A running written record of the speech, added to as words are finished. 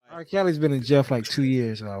R. Kelly's been in jail for like 2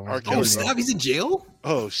 years. Oh, snap! He's in jail.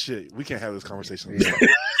 Oh shit! We can't have this conversation.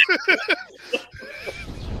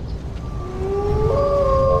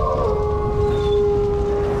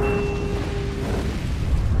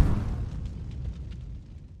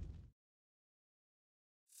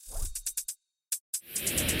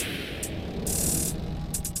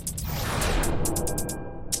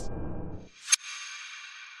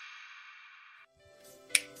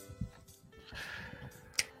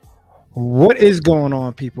 What is going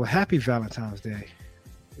on, people? Happy Valentine's Day.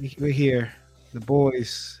 We're here, the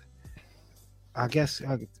boys. I guess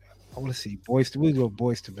I want to see boys. We go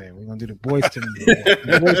boys to men. We're gonna do the boys to men.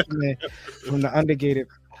 The boys to men from the Undergated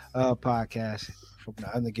podcast, from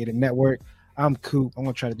the Undergated Network. I'm Coop. I'm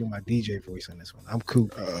gonna try to do my DJ voice on this one. I'm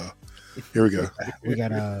Coop. Here we go. We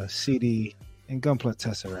got CD and Gunpla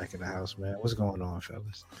Tesseract in the house, man. What's going on,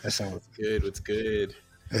 fellas? That sounds good. What's good?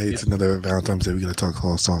 Hey, it's another Valentine's Day. We gotta talk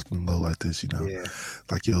all soft and low like this,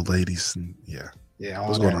 like your ladies and yeah.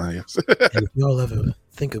 What's going on here? If y'all ever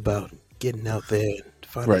think about getting out there and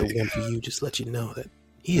finding the one for you, just let you know that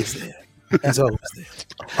he is there. He's always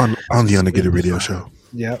there. On the Undergated Radio Show.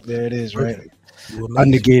 Yep, there it is, right?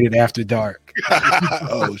 Undergated After Dark.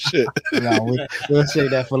 Oh shit! No, we'll say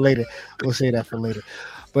that for later.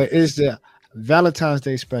 But it's the Valentine's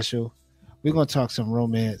Day special. We're gonna talk some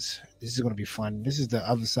romance. This is going to be fun. This is the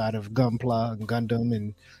other side of Gunpla and Gundam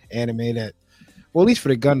and anime that, well, at least for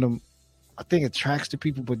the Gundam, I think attracts to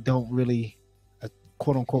people, but don't really,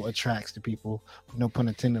 quote unquote, attracts to people. No pun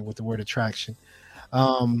intended with the word attraction.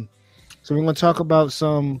 So we're going to talk about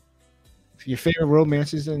some your favorite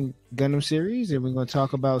romances in Gundam series, and we're going to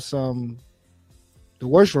talk about the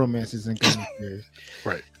worst romances in Gundam series.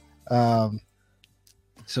 Right.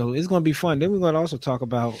 So it's going to be fun. Then we're going to also talk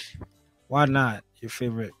about why not your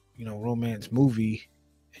favorite romance movie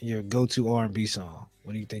and your go-to R&B song.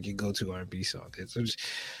 What do you think your go-to R&B song is? So just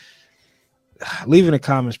leave in the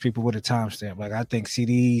comments, people, with a timestamp. Like, I think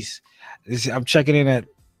CDs. I'm checking in at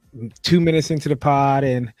 2 minutes into the pod,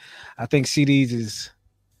 and I think CDs is.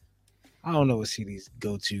 I don't know what CD's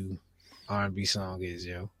go-to R&B song is,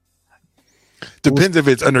 yo. Depends if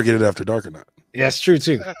it's Undergated After Dark or not. Yeah, that's true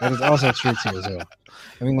too. That is also true too as well.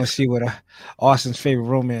 And we're gonna see what Austin's favorite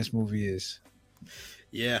romance movie is.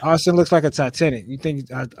 Yeah, Austin looks like a Titanic. You think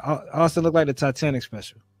Austin looked like the Titanic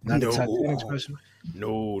special? Not the Titanic special.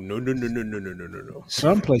 No.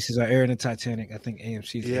 Some places are airing the Titanic. I think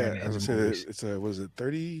AMC's airing it. As I said, it's a what is it,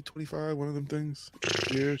 30, 25, one of them things?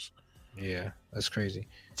 Years. Yeah, that's crazy.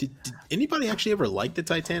 Did anybody actually ever like the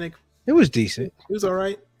Titanic? It was decent. It was all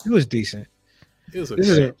right. It was decent. It was. Okay. This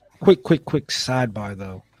is a quick sidebar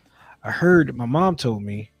though. I heard my mom told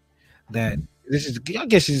me that this is. I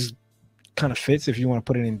guess is. Kind of fits if you want to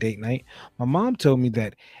put it in date night. My mom told me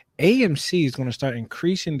that AMC is going to start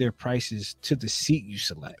increasing their prices to the seat you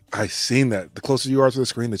select. I seen that. The closer you are to the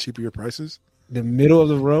screen, the cheaper your prices. The middle of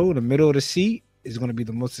the row, the middle of the seat is going to be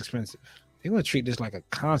the most expensive. They're going to treat this like a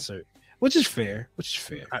concert, which is fair.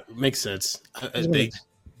 It makes sense.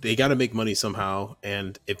 They got to make money somehow,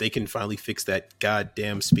 and if they can finally fix that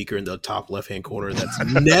goddamn speaker in the top left-hand corner that's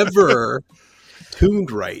never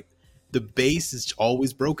tuned right. The bass is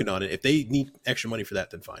always broken on it. If they need extra money for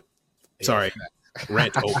that, then fine. Sorry,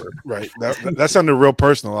 rant over. Right. That sounded real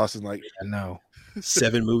personal. Austin, like, I know.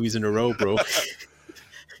 7 movies in a row, bro.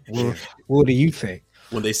 What do you think?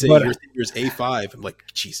 When they say yours A5, I'm like,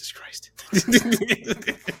 Jesus Christ.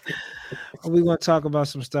 We're going to talk about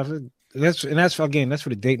some stuff. That's for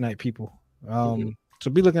the date night people.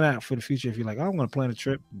 So be looking out for the future. If you're like, I don't want to plan a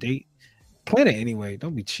trip, date, plan it anyway.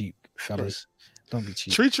 Don't be cheap, fellas. Don't be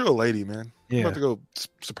cheap. Treat your lady, man. Yeah. I'm about to go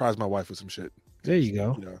surprise my wife with some shit. There you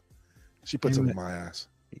go. She puts it in my ass.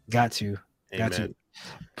 Got to.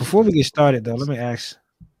 Before we get started, though, let me ask.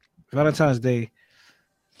 Valentine's Day,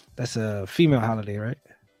 that's a female holiday, right?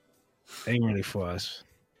 Ain't really for us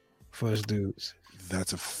dudes.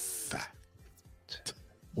 That's a fact.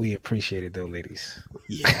 We appreciate it, though, ladies.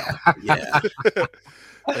 Yeah.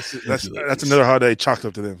 That's another holiday chalked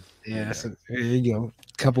up to them. Yeah, there you go.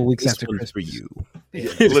 A couple weeks after Christmas for you.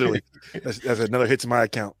 Yeah, literally. That's another hit to my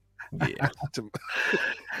account. Yeah.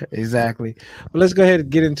 Exactly. Well, let's go ahead and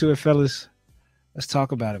get into it, fellas. Let's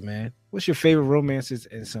talk about it, man. What's your favorite romances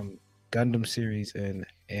in some Gundam series and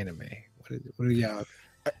anime? What are y'all?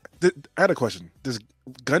 I had a question. Does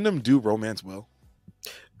Gundam do romance well?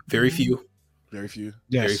 Very few. Yes.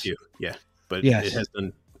 Very few. Yeah. But it has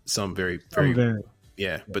done some very.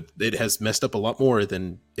 Yeah, but it has messed up a lot more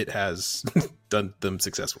than it has done them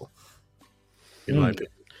successful. In my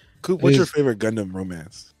opinion. Coop, what's your favorite Gundam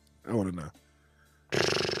romance? I want to know.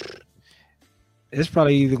 It's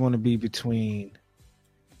probably either going to be between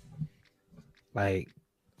Like,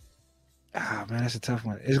 man, that's a tough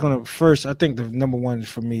one. It's gonna first. I think the number one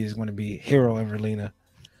for me is going to be Hero and Relina.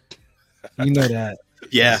 You know that.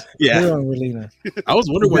 Yeah. Hero and Relina. I was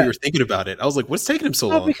wondering why you were thinking about it. I was like, what's taking him so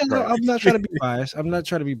long? Because I'm not trying to be biased.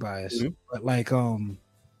 Mm-hmm. But like, and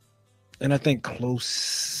I think close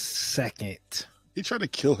second. He tried to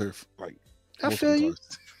kill her. Like, I feel you.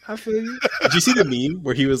 Did you see the meme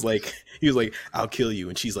where he was like, I'll kill you,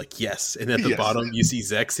 and she's like, yes, and at the bottom you see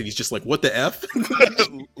Zex, and he's just like, what the F?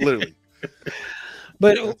 Literally.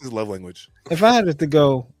 But that's his love language. If I had to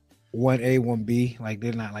go 1A, 1B, like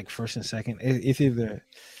they're not like first and second, it's either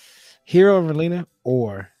Hero and Relina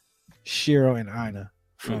or Shiro and Aina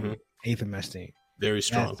from 8th MS team. Very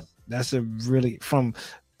strong. That's a really, from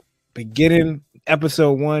beginning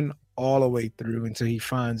episode 1 all the way through until he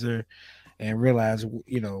finds her and realize,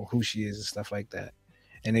 who she is and stuff like that.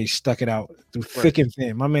 And they stuck it out through thick and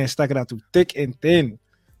thin. My man stuck it out through thick and thin,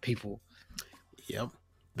 people. Yep.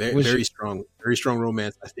 Very strong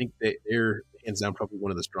romance. I think they're hands down probably one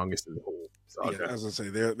of the strongest in the whole saga. Yeah, as I say,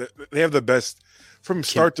 they have the best from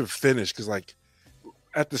start to finish, because like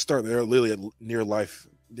at the start they're literally a near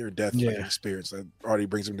death experience that already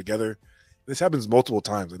brings them together. This happens multiple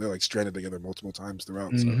times, and they're like stranded together multiple times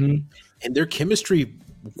throughout. Mm-hmm. So. And their chemistry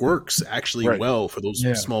works actually well for those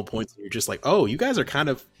small points. You're just like, oh, you guys are kind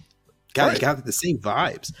of got the same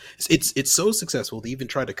vibes. It's so successful they even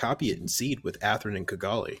tried to copy it in Seed with Athrun and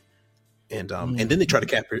Kigali, and then they tried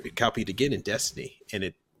to copy it again in Destiny, and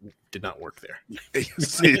it did not work there.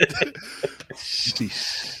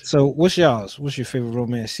 So what's y'all's? What's your favorite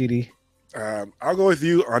romance, CD? I'll go with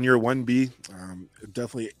you on your 1B.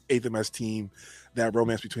 Definitely 8th MS team. That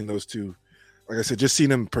romance between those two, like I said, just seeing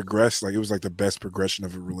them progress, like it was like the best progression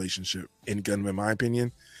of a relationship in Gundam, in my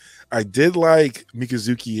opinion. I did like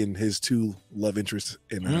Mikazuki and his two love interests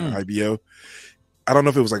in IBO. I don't know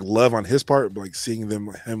if it was like love on his part, but like seeing him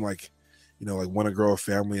like want to grow a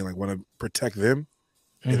family and like want to protect them,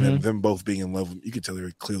 and then them both being in love. You could tell they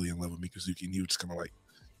were clearly in love with Mikazuki, and he was just kind of like,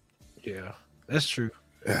 yeah, that's true.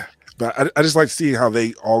 Yeah, but I just like seeing how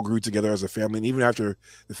they all grew together as a family, and even after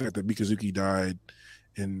the fact that Mikazuki died,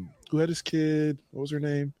 and who had his kid? What was her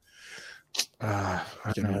name? I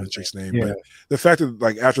can't remember the chick's name, but the fact that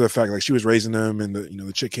like after the fact, like she was raising them, and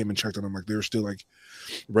the chick came and checked on him, like they were still like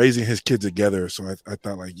raising his kid together. So I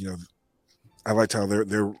thought like I liked how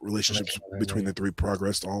their relationships between the three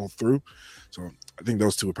progressed all through. So I think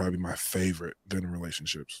those two would probably be my favorite Gundam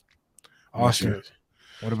relationships. Awesome.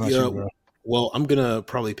 What about you, bro? Well, I'm gonna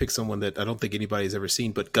probably pick someone that I don't think anybody's ever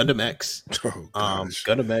seen, but Gundam X. Oh,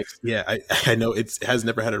 Gundam X. Yeah, I know it has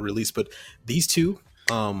never had a release, but these two,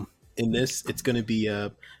 in this, it's gonna be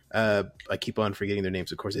I keep on forgetting their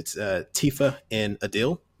names. Of course, it's Tifa and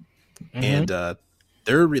Adil, and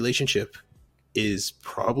their relationship is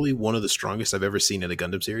probably one of the strongest I've ever seen in a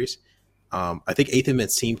Gundam series. I think 8th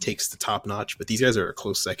MS team takes the top notch, but these guys are a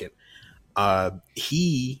close second.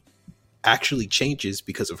 He actually changes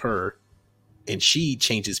because of her, and she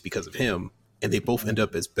changes because of him, and they both end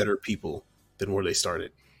up as better people than where they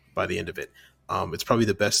started by the end of it. It's probably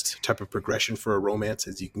the best type of progression for a romance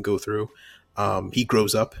as you can go through. He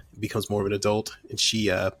grows up, becomes more of an adult, and she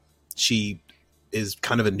is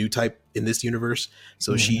kind of a new type in this universe,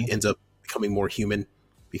 so she ends up becoming more human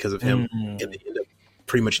because of him, and they end up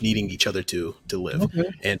pretty much needing each other to live.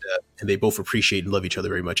 And they both appreciate and love each other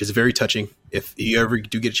very much. It's very touching. If you ever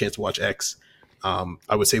do get a chance to watch X,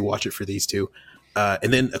 I would say watch it for these two.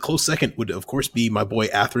 And then a close second would, of course, be my boy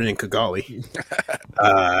Athrun and Kigali.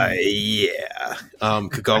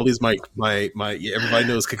 Kigali is my everybody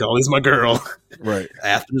knows Kigali is my girl. Right.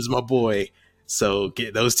 Athrun is my boy. So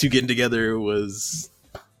those two getting together was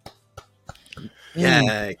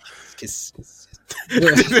kiss.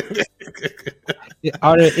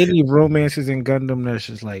 Are there any romances in Gundam that's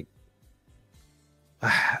just like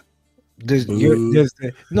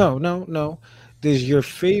no. Does your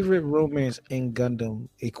favorite romance in Gundam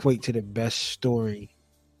equate to the best story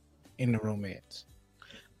in the romance?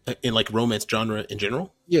 In like romance genre in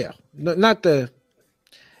general? Yeah. No, not the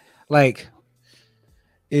like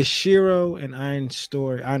is Shiro and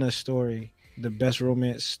Aina's story the best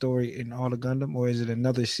romance story in all of Gundam, or is it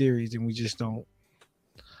another series and we just don't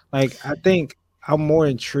like? I think I'm more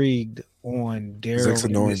intrigued on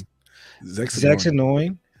Daryl. Zech's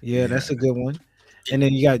annoying. Yeah, that's a good one. And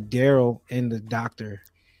then you got Daryl and the Doctor,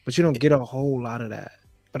 but you don't get a whole lot of that.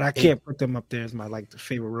 But I can't put them up there as my the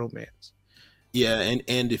favorite romance. Yeah,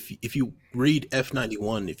 and if you read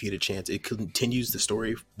F91, if you get a chance, it continues the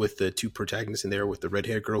story with the two protagonists in there, with the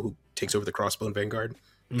red-haired girl who takes over the Crossbone Vanguard.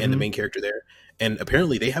 and the main character there. And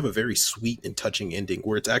apparently they have a very sweet and touching ending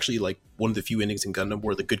where it's actually like one of the few endings in Gundam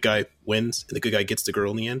where the good guy wins and the good guy gets the girl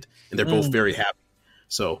in the end, and they're both very happy.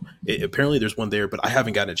 So apparently there's one there, but I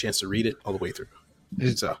haven't gotten a chance to read it all the way through.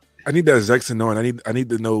 So I need that Zex to know, and I need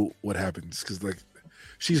to know what happens because like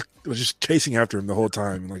she was just chasing after him the whole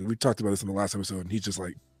time. Like we talked about this in the last episode, and he's just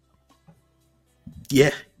like, yeah,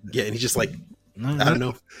 and he's just like, I don't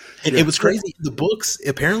know. And it was crazy. The books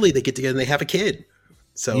apparently they get together and they have a kid.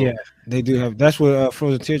 So yeah, they do have. That's what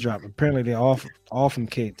Frozen Teardrop. Apparently, they're all from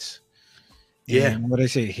kids. And what they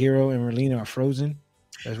say, Hero and Relina are frozen.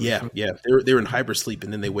 Yeah. They're in hypersleep,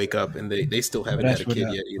 and then they wake up, and they still haven't had a kid yet.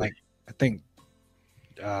 Either. Like I think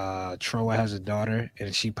Troa has a daughter,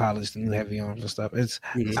 and she pilots the new heavy arms and stuff. It's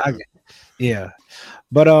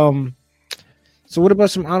but So what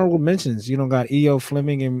about some honorable mentions? You don't got E.O.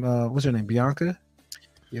 Fleming and what's her name, Bianca?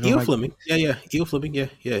 E.O. Fleming, yeah. E.O. Fleming, yeah.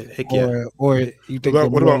 Heck yeah. Or you think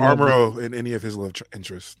what about Amuro and any of his love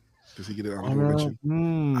interests? Does he get an honorable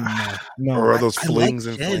mention? No. Or are those flings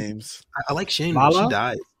and flames? I like Shin when she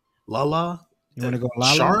dies. Lala. You want to go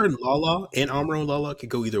Lala? Char and Lala and Amuro and Lala could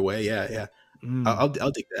go either way. Yeah. I'll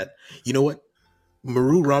take that. You know what?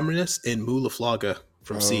 Maru Ramirez and Mu Laflaga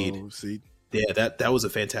from Seed. Yeah, that was a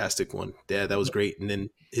fantastic one. Yeah, that was great. And then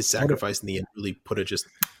his sacrifice in the end really put it just.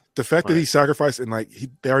 The fact that he sacrificed and like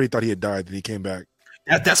they already thought he had died, and he came back.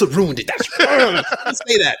 That's what ruined it. That's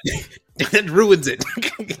say that. That ruins it.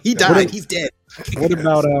 He died. He's dead. What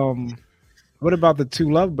about the two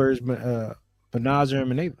lovebirds, Benazir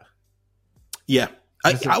and Mineva? Yeah,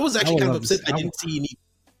 I was actually kind of upset. I didn't see any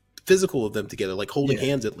physical of them together, like holding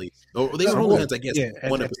hands at least. Or they were holding hands, I guess.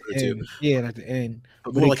 One episode or two. Yeah, at the end.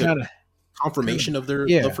 But more like a confirmation of their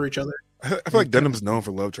love for each other. I feel like Gundam's known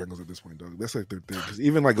for love triangles at this point, dog. That's like their thing. Because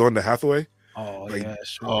even like going to Hathaway,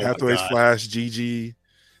 Hathaway's Flash, Gigi,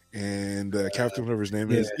 and Captain, whatever his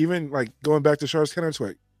name is. Even like going back to Char's kind of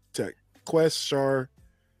like Tech Quest, Char,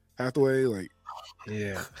 Hathaway, like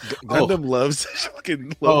Gundam loves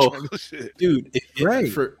fucking love triangle shit, dude.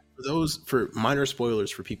 For minor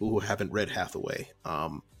spoilers for people who haven't read Hathaway,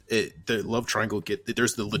 the love triangle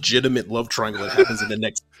there's the legitimate love triangle that happens in the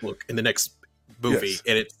next book, in the next movie,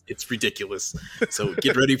 and it's ridiculous. So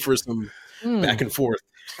get ready for some back and forth.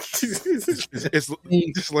 It's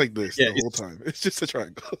just like this the whole time. It's just a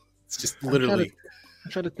triangle. It's just literally.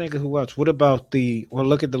 I'm trying to think of who else. What about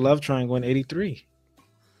look at the love triangle in 83.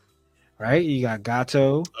 Right? You got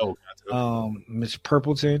Gato, Miss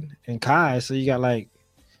Purpleton, and Kai. So you got like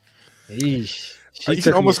you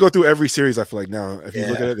can almost go through every series. I feel like now, if you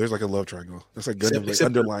look at it, there's like a love triangle. That's like Gundam, like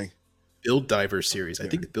underlying. Build Diver series. I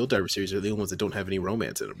think the Build Diver series are the only ones that don't have any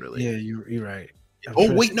romance in them, really. Yeah, you're right.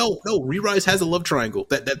 Wait, no. Re-Rise has a love triangle.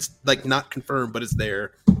 That's like not confirmed, but it's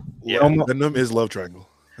there. Yeah, Gundam is love triangle.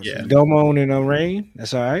 Yeah, Domon and Rain.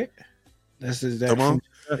 That's all right. That's Domon.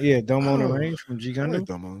 Domon and Rain from G Gundam.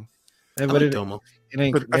 Domon. Domon. It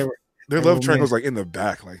ain't. Their love triangle's like in the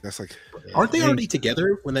back. Like that's like. Aren't they already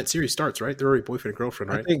together when that series starts? Right, they're already boyfriend and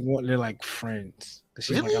girlfriend, right? I think they're like friends.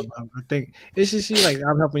 Really? Like, I think it's just she like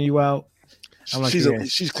I'm helping you out. I'm like,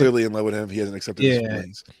 she's clearly in love with him. He hasn't accepted his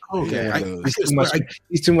feelings. Okay,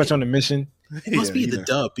 he's too much on the mission. It must be the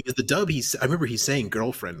dub, because the dub I remember he's saying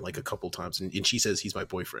girlfriend like a couple times, and she says he's my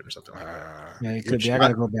boyfriend or something like that. Yeah, it could be. I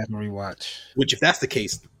gotta go back and rewatch. Which, if that's the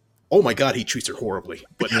case, oh my god, he treats her horribly.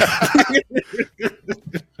 But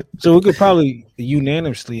so we could probably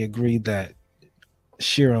unanimously agree that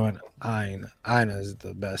Shiro and Aina is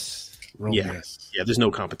the best romance. Yeah, there's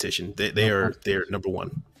no competition. They're number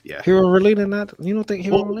one. Yeah, Hero and Relina not. You don't think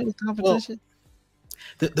Hero and Relina competition?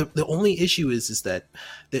 The only issue is that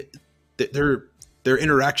their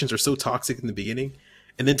interactions are so toxic in the beginning,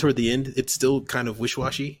 and then toward the end, it's still kind of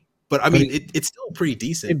wish-washy. But I mean, it's still pretty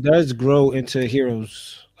decent. It does grow into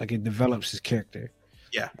Hero's, like it develops his character.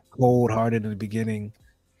 Yeah, cold-hearted in the beginning.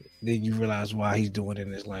 Then you realize why he's doing it.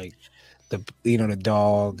 It's like the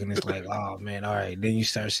dog, and it's like, oh man, all right. Then you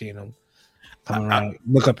start seeing him come around,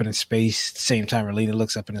 look up in space. Same time, Relina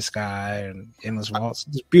looks up in the sky, and Endless Waltz.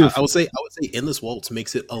 It's beautiful. I would say Endless Waltz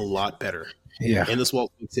makes it a lot better. Yeah, Endless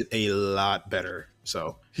Waltz makes it a lot better.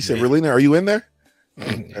 So he said, "Relina, are you in there?"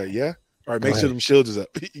 Yeah. All right, make sure them shields is up.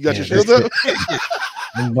 You got your shields up.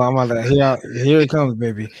 I'm like, here it comes,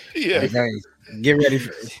 baby. Yeah. Like, hey, get ready.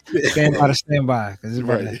 Stand by. Cause it's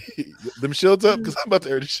right. Them shields up, because I'm about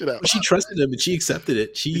to air this shit out. She trusted him, and she accepted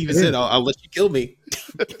it. She even said, I'll let you kill me.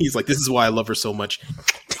 He's like, this is why I love her so much.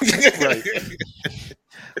 Right.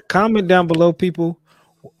 Comment down below, people.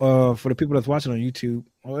 for the people that's watching on YouTube,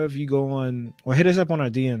 or if you go on, or hit us up on our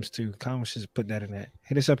DMs too. Comments just put that in that.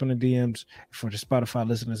 Hit us up in the DMs for the Spotify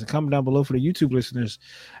listeners, and comment down below for the YouTube listeners.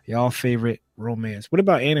 Y'all favorite romance. What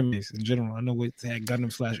about animes in general? I know we had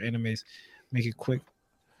Gundam/animes. Make it quick.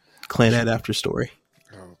 Clan After Story.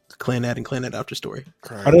 Oh, Clan After Story.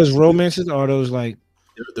 Are those romances or are those like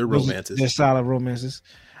they're romances? They're solid romances.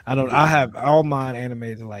 I don't. I have all mine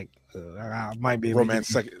animated. Like I might be able romance.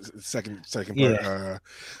 Second part. Yeah.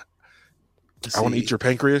 I Want to Eat Your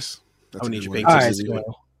Pancreas. I Want to Eat Your Pancreas.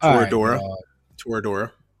 Toradora.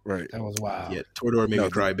 Toradora. Right. That was wild. Yeah, Toradora made me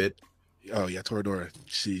cry a bit. Oh yeah, Toradora.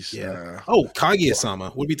 Sheesh. Yeah. Kaguya-sama.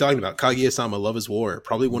 What are we talking about? Kaguya-sama, Love is War.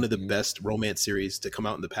 Probably one of the best romance series to come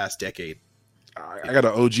out in the past decade. I got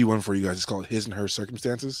an OG one for you guys. It's called His and Her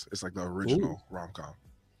Circumstances. It's like the original rom-com.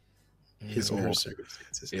 His and Her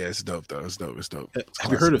Circumstances. Yeah, it's dope though. It's dope.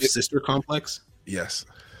 Have you heard of Sister Complex? Yes.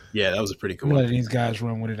 Yeah, that was a pretty cool one. one. Let these guys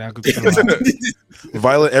run with it. I could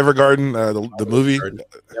Violet Evergarden, the movie. Yep.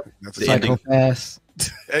 That's The Psychopaths.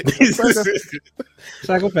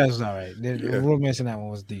 Psychopaths was all right. The Yeah. romance in that one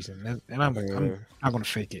was decent. And I'm not gonna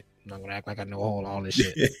fake it. I'm not gonna act like I know all this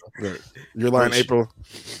shit. Right. Your line, April.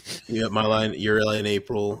 Yeah, my line. Your line,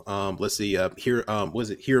 April. Let's see. Was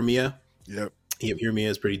it Hear Mia? Yep. Yeah, Hear Mia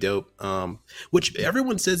is pretty dope. Which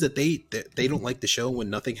everyone says that they don't like the show when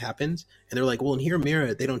nothing happens, and they're like, well, in Hear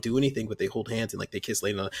Mia they don't do anything, but they hold hands and like they kiss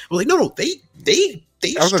later. Well, like no, they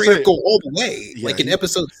straight up go all the way. Yeah, like in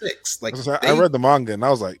episode 6. Like I read the manga and I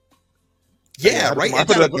was like, yeah, right. I had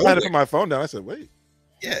to put my phone down. I said, wait.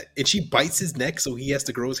 Yeah, and she bites his neck, so he has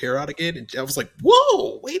to grow his hair out again. And I was like,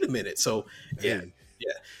 "Whoa, wait a minute!" So, yeah.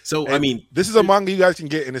 So, And I mean, this is a manga you guys can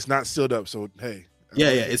get, and it's not sealed up. So, hey, yeah,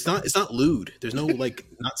 it's not lewd. There's no like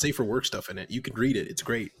not safe for work stuff in it. You can read it. It's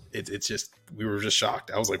great. It's just we were just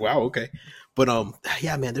shocked. I was like, "Wow, okay." But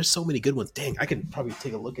yeah, man, there's so many good ones. Dang, I can probably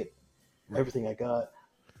take a look at everything I got.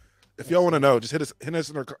 if y'all want to know, just hit us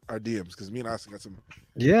in our DMs because me and Austin got some.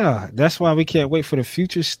 Yeah, that's why we can't wait for the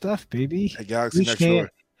future stuff, baby. At Galaxy Next Door.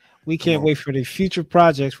 We can't wait for the future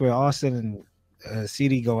projects where Austin and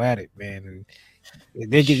CD go at it, man.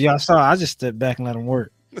 And they get y'all saw. I just stepped back and let them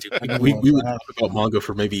work. Dude, we would talk about manga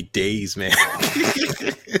for maybe days, man.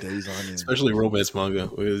 Days on end. Especially romance manga.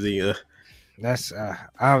 What is the That's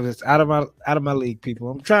I was out of my league, people.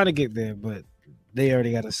 I'm trying to get there, but they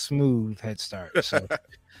already got a smooth head start. So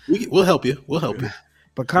we'll help you. We'll help you.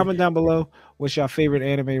 But comment down below what's your favorite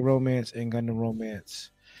anime romance and Gundam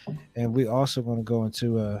romance. And we also going to go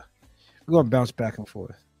into we're going to bounce back and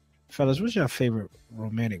forth. Fellas, what's your favorite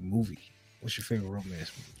romantic movie? What's your favorite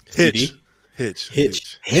romance movie?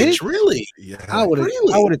 Hitch. Really? Yeah. I would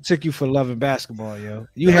have took you for Love and Basketball, yo.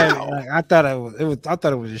 You had I thought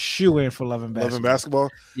it was a shoe in for Love and Basketball. Love and Basketball?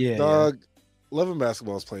 Yeah. Dog, yeah. Love and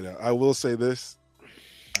Basketball is played out. I will say this.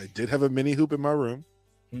 I did have a mini hoop in my room.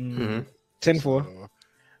 10-4.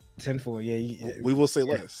 10-4, yeah. We will say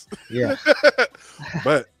less. Yeah.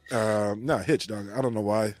 But no, Hitch, dog. I don't know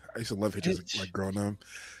why. I used to love Hitch as like growing up.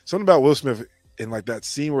 Something about Will Smith in like that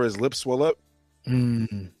scene where his lips swell up.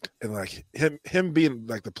 And like him being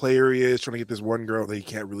like the player he is, trying to get this one girl that he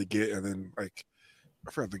can't really get, and then like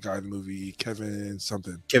I forgot the guy in the movie, Kevin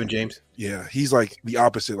James. Yeah, he's like the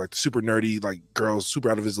opposite, like super nerdy, like girls super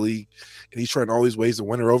out of his league, and he's trying all these ways to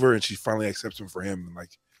win her over, and she finally accepts him for him and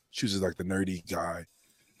like chooses like the nerdy guy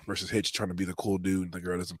versus Hitch trying to be the cool dude, and the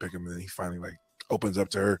girl doesn't pick him, and then he finally like opens up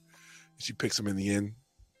to her, and she picks him in the end.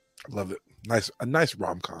 I love it. A nice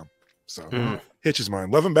rom-com. So Hitch is mine.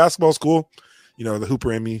 Love and Basketball is cool. You know, the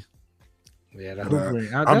Hooper and me. Yeah, the Hooper.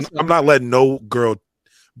 I'm not letting no girl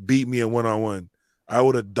beat me in one-on-one. I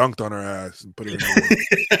would have dunked on her ass and put her in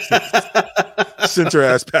sent her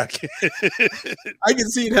ass back in. I can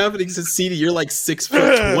see it happening because CD, you're like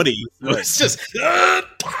 6'20". Right. It's just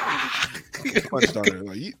punched on her.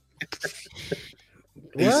 Like,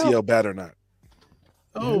 ACL bad or not.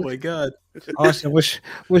 Oh my god. Austin, what's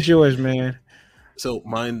yours, man? So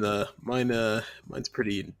mine's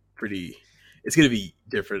pretty. It's gonna be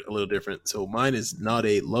different, a little different. So mine is not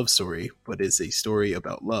a love story, but it's a story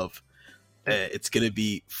about love. It's gonna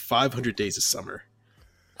be 500 Days of Summer.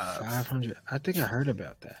 500. I think I heard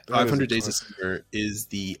about that. 500 Days of Summer is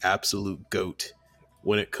the absolute GOAT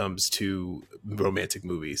when it comes to romantic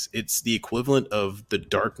movies. It's the equivalent of The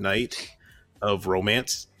Dark Knight of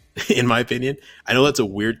romance, in my opinion. I know that's a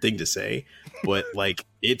weird thing to say, but like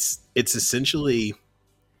it's essentially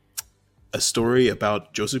a story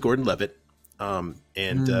about Joseph Gordon-Levitt,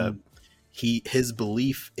 his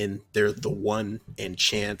belief in they're the one and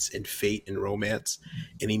chance and fate and romance,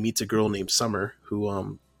 and he meets a girl named Summer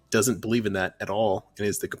who doesn't believe in that at all and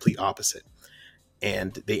is the complete opposite.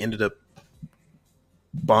 And they ended up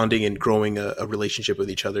bonding and growing a relationship with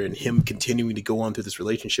each other, and him continuing to go on through this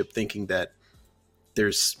relationship thinking that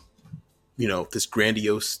there's, you know, this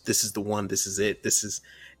grandiose, this is the one, this is it, this is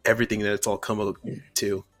everything that it's all come up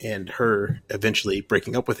to, and her eventually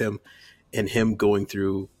breaking up with him, and him going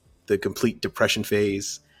through the complete depression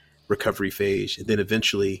phase, recovery phase, and then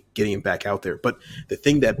eventually getting him back out there. But the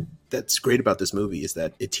thing that's great about this movie is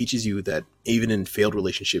that it teaches you that even in failed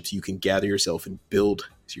relationships, you can gather yourself and build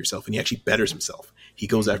yourself, and he actually betters himself. He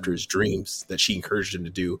goes after his dreams that she encouraged him to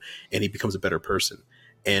do, and he becomes a better person.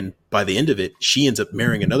 And by the end of it, she ends up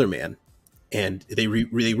marrying another man, and they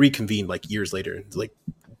reconvene like years later. And like,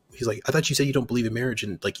 he's like, I thought you said you don't believe in marriage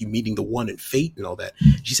and like you meeting the one and fate and all that.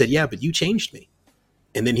 She said, yeah, but you changed me.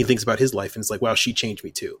 And then he thinks about his life and it's like, wow, she changed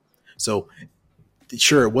me too. So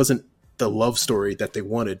sure, it wasn't the love story that they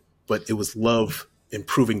wanted, but it was love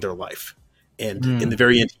improving their life. And in the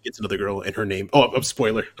very end, he gets another girl, and her name. Oh, I'm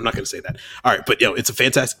spoiler. I'm not going to say that. All right, but it's a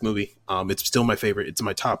fantastic movie. It's still my favorite. It's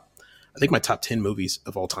my top. I think my top 10 movies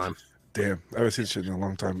of all time. Damn, I haven't seen shit in a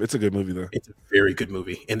long time. It's a good movie though. It's a very good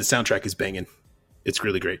movie, and the soundtrack is banging. It's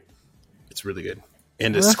really great. It's really good.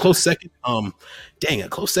 And it's close second. A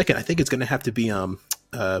close second. I think it's going to have to be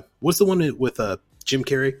what's the one with Jim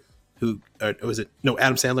Carrey? Who was it? No,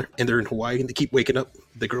 Adam Sandler, and they're in Hawaii and they keep waking up.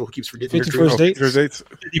 The girl who keeps forgetting 50 First Dates. 50 Dates.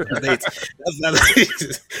 50 First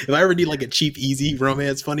Dates. If I ever need like a cheap, easy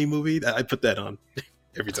romance, funny movie, I put that on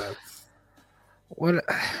every time. What?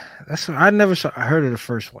 That's I never saw. I heard of the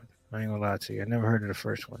first one. I ain't gonna lie to you. I never heard of the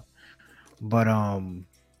first one, but I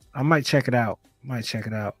might check it out.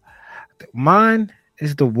 Mine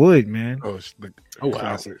is The Wood, man. Oh, it's the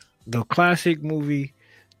classic. The classic movie.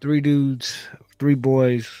 3 dudes, 3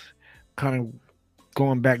 boys, kind of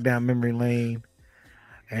going back down memory lane,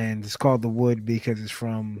 and it's called The Wood because it's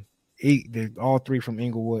from all 3 from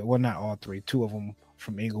Inglewood. Well, not all 3. 2 of them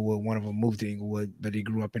from Inglewood. One of them moved to Inglewood, but he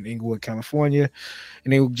grew up in Inglewood, California,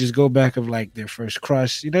 and they would just go back of like their first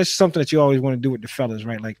crush. You know, it's something that you always want to do with the fellas,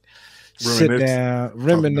 right? Like sit down,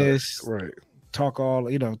 reminisce, right? Talk all,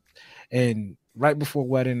 and right before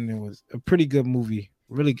wedding, it was a pretty good movie.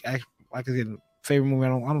 Really, like I said, favorite movie. I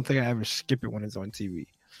don't think I ever skip it when it's on TV.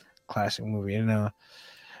 Classic movie. And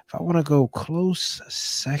if I want to go close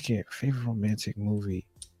second, favorite romantic movie.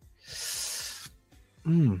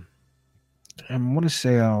 I want to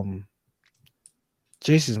say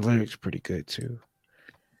Jason's Lyric's pretty good too.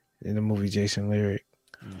 In the movie Jason Lyric,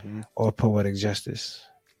 or Poetic Justice.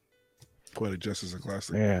 Poetic Justice is a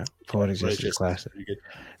classic. Yeah, Poetic Justice is a classic.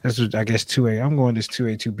 That's what I guess 2A. I'm going this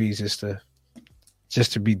 2A 2B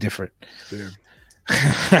just to be different. Yeah.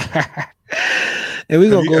 And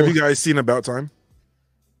have you guys seen About Time?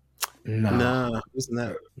 No, isn't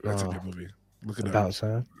that? That's a good movie. Look it About up.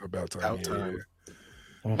 Time. About Time. About Time.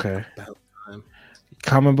 Yeah. Okay. About Time.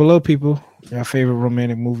 Comment below, people. Your favorite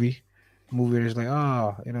romantic movie that's like,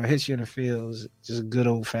 it hits you in the feels. Just a good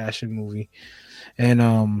old fashioned movie.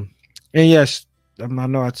 And yes, I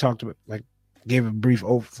know I talked about gave a brief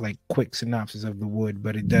quick synopsis of The Wood,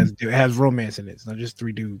 but it has romance in it. It's not just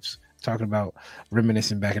 3 dudes talking about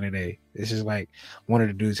reminiscing back in the day. It's just like one of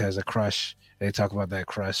the dudes has a crush. They talk about that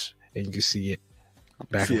crush, and you can see it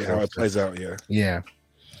back and forth. How it plays out. Yeah.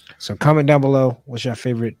 So comment down below. What's your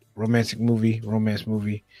favorite romance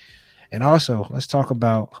movie? And also, let's talk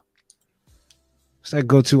about what's that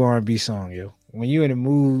go-to R&B song, yo. When you in the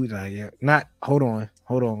mood, hold on.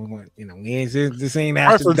 We ain't this ain't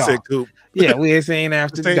after dark. Yeah, we ain't saying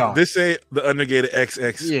after dark. This ain't the Unnegated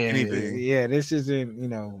XX anything. Yeah, this isn't,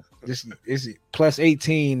 this is plus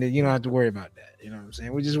 18 that you don't have to worry about that. You know what I'm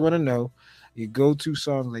saying? We just want to know your go-to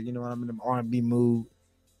songs, like, I'm in the R&B mood.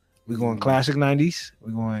 We're going classic 90s.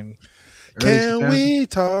 We're going Can we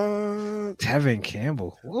talk? Tevin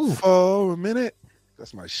Campbell. Ooh. For a minute.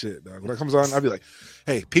 That's my shit, dog. When it comes on, I'll be like,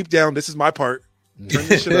 hey, peep down. This is my part. Turn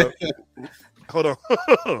this shit up. Hold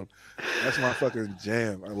on. That's my fucking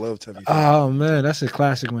jam. I love Tevin Campbell. Oh, man. That's a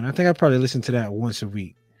classic one. I think I probably listen to that once a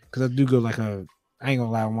week because I do go I ain't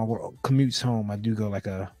gonna lie, when my work commutes home, I do go like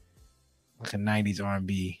a 90s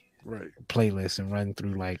R&B playlist and run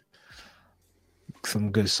through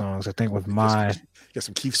some good songs. I think with got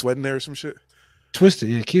some Keith Sweat in there or some shit. Twisted,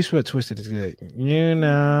 yeah, Keith Sweat Twisted is good.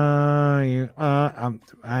 I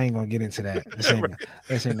ain't gonna get into that. This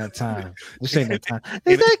ain't no time. This ain't no time.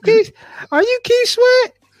 Is that Keith? Are you Keith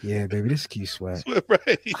Sweat? Yeah, baby, this is Keith Sweat.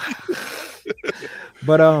 Right.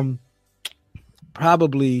 But I'll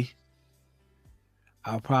probably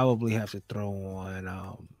have to throw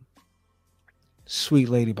on Sweet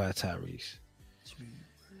Lady by Tyrese.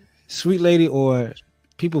 Sweet Lady, or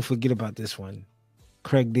people forget about this one.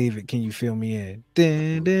 Craig David, can you fill me in?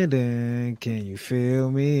 Dun, dun, dun, can you fill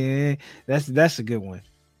me in? That's a good one.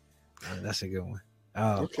 That's a good one.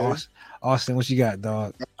 Okay. Austin, what you got,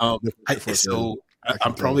 dog? I'm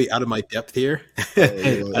probably out of my depth here.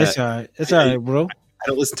 Hey, it's all right. It's all right, bro. I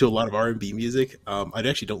don't listen to a lot of R&B music. I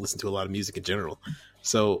actually don't listen to a lot of music in general.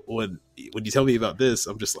 So when you tell me about this,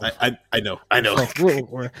 I'm just like, I know.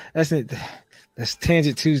 That's it. That's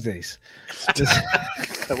Tangent Tuesdays. I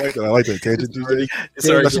like that. Tangent Tuesday.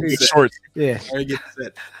 Sorry, short. Yeah. Sorry, get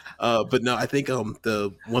set. But no, I think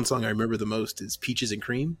the one song I remember the most is "Peaches and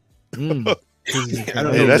Cream." Mm. I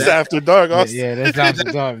don't know. That's after dark. Austin. Yeah, that's after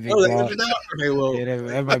dark. Big dog. Okay, well, yeah,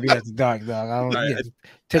 that might be after dark, dog. I don't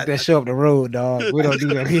take that show up the road, dog. We don't do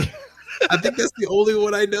that here. I think that's the only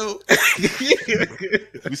one I know.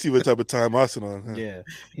 We see what type of time Austin on. Huh? Yeah,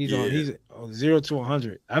 he's 0 to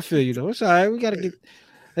 100. I feel you though. It's all right. We gotta get.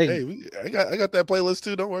 Hey, I got that playlist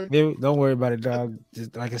too. Don't worry. Don't worry about it, dog.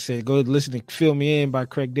 Just like I said, go listen to "Fill Me In" by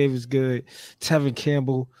Craig Davis. Good. Tevin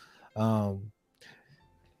Campbell.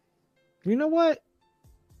 You know what?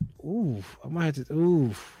 Ooh, I might have to.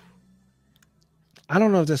 Ooh, I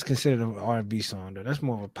don't know if that's considered an R&B song though. That's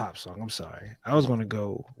more of a pop song. I'm sorry. I was gonna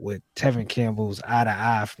go with Tevin Campbell's "Eye to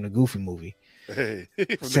Eye" from the Goofy movie. Hey,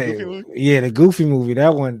 the Goofy movie.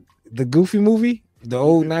 That one, the Goofy movie, the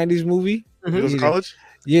old '90s movie. He was in college.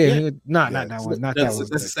 Yeah. Not that one. Not that one.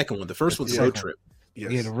 That's the second one. The first one's Road Trip.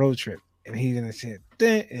 Yes. Yeah, the Road Trip. And he's in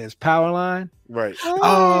the his power line. Right.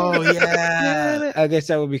 Oh yeah. I guess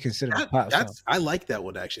that would be considered a pop song. I like that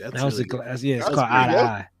one actually. It's called Eye to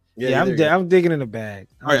Eye. Yeah, I'm digging in the bag.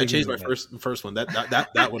 All right, I changed my first one.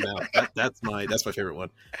 That one out. That's my favorite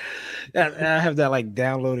one. I have that like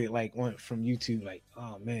downloaded like one from YouTube. Like,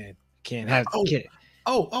 oh man, can't.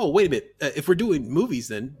 Oh, wait a minute. If we're doing movies,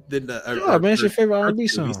 then man, it's your favorite R&B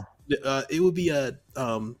song. It would be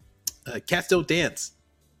 "Cats Don't Dance,"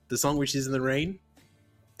 the song where she's in the rain.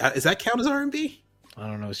 Does that count as R&B? I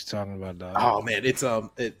don't know what you're talking about, dog. Oh man, it's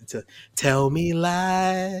tell me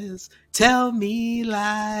lies,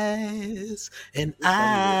 and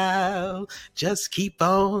I'll just keep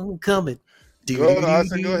on coming. Go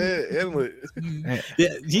ahead, end with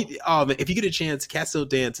it. Oh man, if you get a chance, "Cats Don't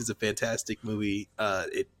Dance" is a fantastic movie. Well,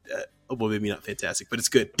 maybe not fantastic, but it's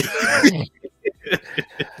good. Hey,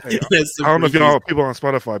 I don't know if y'all people on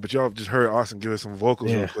Spotify, but y'all just heard Austin give us some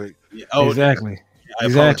vocals real quick. Yeah. Oh, exactly. I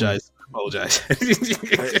apologize.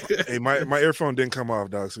 Hey, my earphone didn't come off,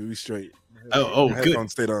 dog, so we straight. Oh, my good.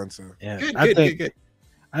 headphones stayed on, so yeah. Good.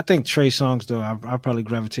 I think Trey songs though, I probably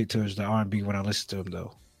gravitate towards the R&B when I listen to them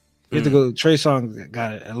though. You have to go. Trey Songz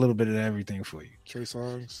got a little bit of everything for you. Trey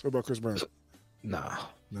Songz. What about Chris Brown? Nah.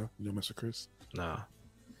 No, you don't mess with Chris. Nah.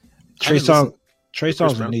 Trey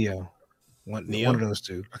Songz and Neo. One of those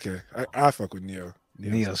two. Okay, I fuck with Neo.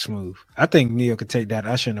 Neo smooth. I think Neo could take that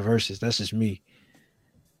Usher in the verses. That's just me.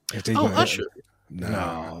 If they Usher.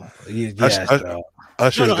 No. Usher's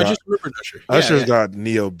I just remembered Usher. Usher's got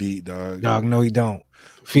Neo beat, dog. Dog, no, he don't.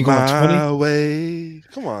 If he going 20, way.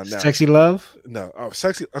 Come on now. Sexy Love? No. Oh,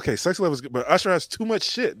 Sexy. Okay, Sexy Love is good, but Usher has too much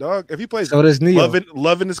shit, dog. If he plays so does Neo.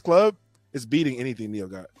 Love in this club, it's beating anything Neo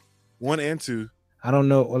got. 1 and 2. I don't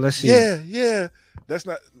know. Well, let's see. Yeah. That's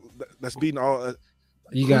beating all.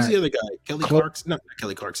 Who's the other guy? Kelly Clarkson? Not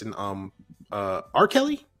Kelly Clarkson. R.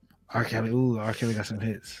 Kelly? R. Kelly. Ooh, R. Kelly got some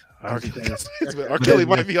hits. R. Kelly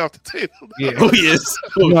might be off the table. Yeah. Oh, he is.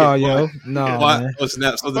 No, yo. No. Oh,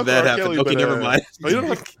 snap. Something bad happened. Okay, never mind.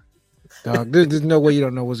 Dog, there's no way you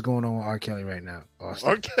don't know what's going on with R. Kelly right now, Austin.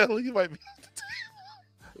 R. Kelly, you might be off the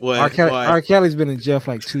table. R. Kelly's been in jail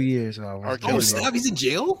for like 2 years. Oh, snap. He's in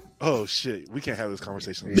jail? Oh, shit. We can't have this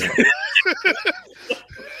conversation.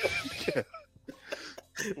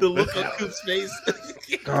 The look on Coop's face.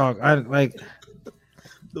 Dog,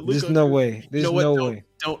 there's no way. There's no way.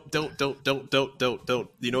 Don't.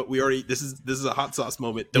 You know what? We already. This is a hot sauce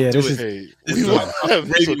moment. Don't do it. This is a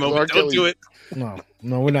gravy moment. Don't do it.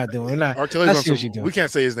 No, we're not doing. We're not. R. Kelly's on some, we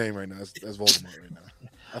can't say his name right now. That's Voldemort right now.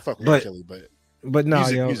 I fuck with R. Kelly, but no,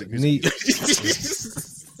 music.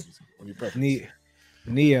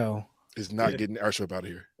 Neo is not getting Usher up out of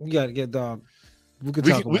here. We gotta get dog. We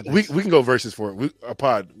can go verses for it. A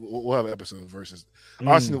pod. We'll have an episode of verses.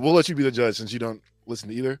 Austin, we'll let you be the judge since you don't listen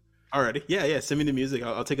to either. Alrighty, yeah. Send me the music.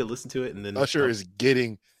 I'll take a listen to it, and then Usher is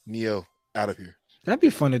getting Neo out of here. That'd be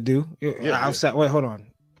fun to do. Outside. Wait, hold on.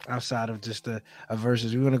 Outside of just a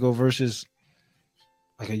versus, we want to go versus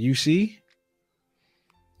like a UC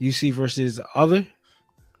versus other.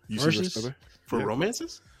 UC versus other for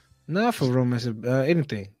romances. Not for romances.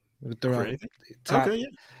 Anything. We'll throw out top, okay, yeah.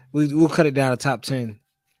 We'll cut it down to top 10.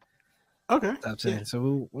 Okay. Top 10. Yeah.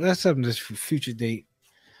 So that's something that's for future date.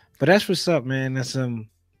 But that's what's up, man. That's I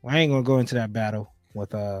ain't gonna go into that battle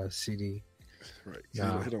with CD. Right.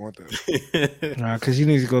 Nah. He don't want that. Because you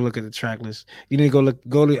need to go look at the track list. You need to go look.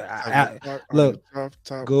 Go to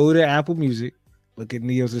top. Go to Apple Music. Look at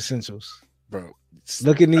Neo's Essentials, bro.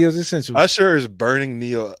 Look at Neo's Essentials. Usher is burning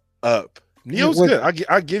Neo up. Neo's good.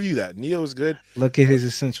 I give you that. Neo's good. Look at his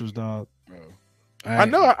Essentials, dog. Bro. Right. I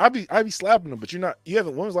know. I be slapping them, but you're not. You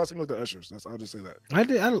haven't. When was the last time you looked at Usher's? I'll just say that. I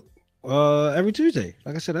did. Every Tuesday.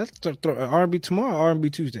 Like I said, that's R&B tomorrow. R&B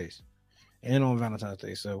Tuesdays, and on Valentine's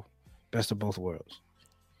Day. So, best of both worlds.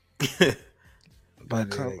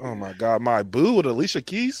 But oh my God, my boo with Alicia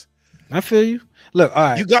Keys. I feel you. Look, all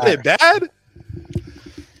right, you got it bad.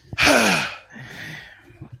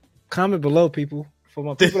 Comment below, people. For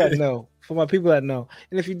my people that know.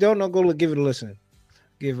 And if you don't know, go give it a listen.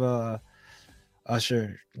 Give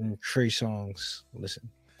Usher and Trey Songz a listen.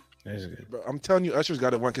 That's good. Bro, I'm telling you, Usher's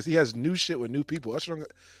got it one because he has new shit with new people. Usher,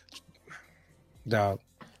 dog.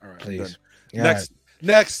 All right, please. Next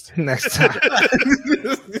time.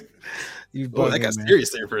 You that got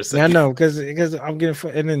serious there for a second. Yeah, I know because I'm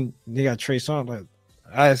getting and then you got Trey Songz. Like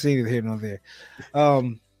I see it here nor there.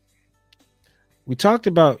 We talked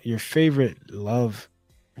about your favorite love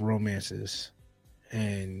romances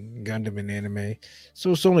and Gundam and anime,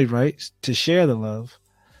 so it's only right to share the love.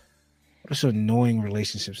 What are some annoying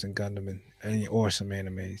relationships in Gundam or some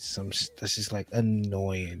anime? That's just like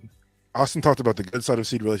annoying. Austin talked about the good side of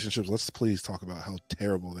Seed relationships. Let's please talk about how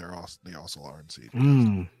terrible they also are in Seed.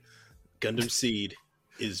 Gundam Seed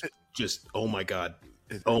is just oh my god.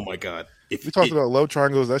 If we talked about love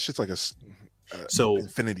triangles, that shit's like a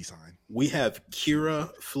infinity sign. We have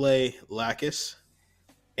Kira, Flay, Lacus,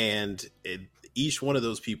 and each one of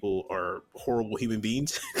those people are horrible human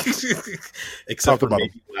beings, except for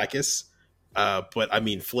maybe Lacus. But I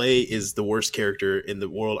mean, Flay is the worst character in the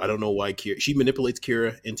world. I don't know why she manipulates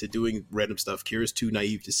Kira into doing random stuff. Kira's too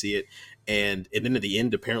naive to see it. And then at the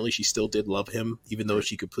end, apparently she still did love him, even though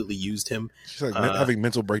she completely used him. She's like having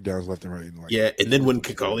mental breakdowns left and right. Yeah, and then when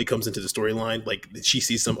Kigali comes into the storyline, like she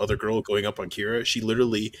sees some other girl going up on Kira, she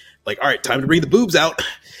literally all right, time to bring the boobs out.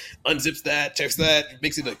 Unzips that, checks that,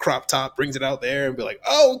 makes it a crop top, brings it out there, and be like,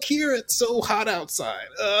 "Oh, Kira, it's so hot outside."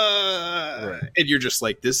 Right. And you're just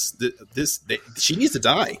like, this. She needs to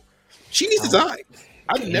die. She needs to die.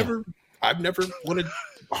 I've never wanted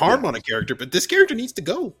harm on a character, but this character needs to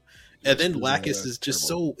go. And then Lacus is just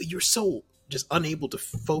terrible. You're so just unable to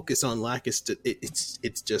focus on Lacus.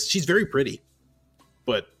 It's just she's very pretty,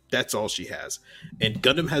 but that's all she has. And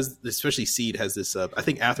Gundam has, especially Seed, has this. I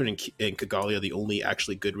think Atherin and Kigali are the only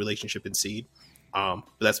actually good relationship in Seed. But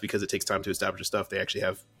that's because it takes time to establish stuff. They actually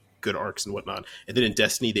have good arcs and whatnot. And then in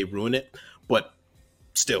Destiny, they ruin it. But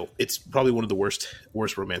still, it's probably one of the worst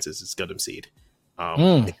romances. Is Gundam Seed.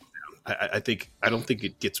 I don't think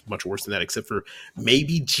it gets much worse than that, except for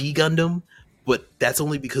maybe G Gundam, but that's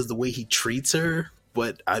only because the way he treats her.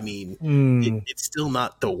 But I mean, it's still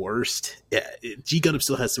not the worst. Yeah, G Gundam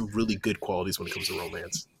still has some really good qualities when it comes to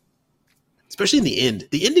romance, especially in the end.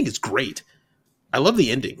 The ending is great. I love the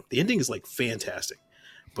ending. The ending is like fantastic.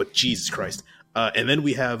 But Jesus Christ! And then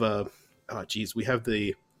we have we have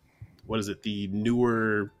the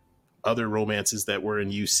newer other romances that were in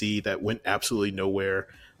UC that went absolutely nowhere.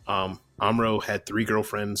 Amuro had 3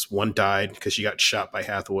 girlfriends. One died because she got shot by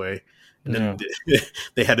Hathaway. And then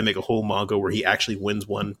they had to make a whole manga where he actually wins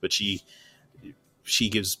one, but she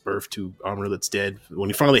gives birth to Amuro that's dead. When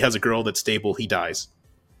he finally has a girl that's stable, he dies.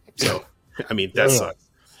 So, I mean, that sucks.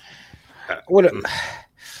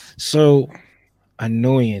 So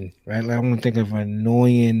annoying, right? Like, I'm gonna think of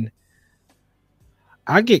annoying.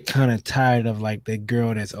 I get kind of tired of like the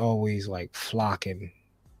girl that's always like flocking.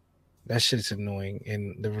 That shit's annoying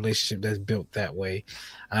in the relationship that's built that way.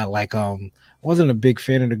 I wasn't a big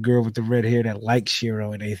fan of the girl with the red hair that liked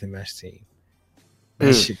Shiro and 8th MS Team.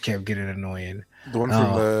 That shit kept getting annoying. The one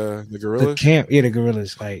from the Gorillas? The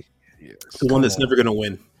Gorillas. Like, the one that's never gonna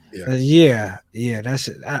win. Yeah, that's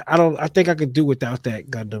it. I think I could do without that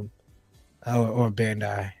Gundam or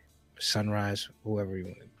Bandai, Sunrise, whoever you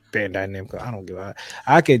want. Bandai Namco. I don't give a.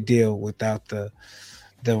 I could deal without the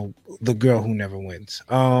girl who never wins.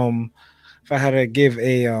 If I had to give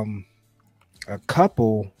a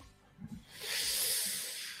couple,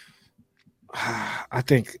 I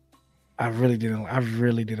think I really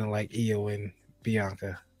didn't like Io and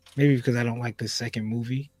Bianca. Maybe because I don't like the second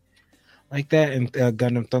movie like that, and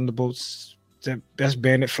Gundam Thunderbolts. That's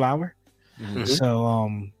Bandit Flower. Mm-hmm.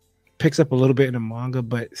 So picks up a little bit in the manga,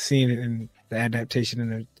 but seeing it in the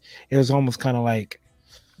adaptation, it was almost kind of like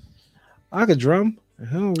I could drum.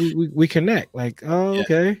 We connect. Like,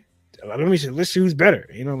 okay. let's see who's better.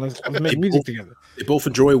 Let's make music together. They both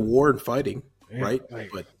enjoy war and fighting, Yeah, right?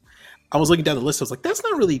 like- But I was looking down the list. I was like, that's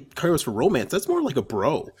not really Kairos for romance. That's more like a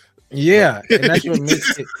bro. Yeah, and that's what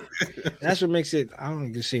makes it. That's what makes it. I don't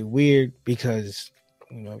even say weird because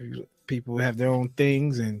people have their own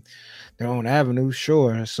things and their own avenues.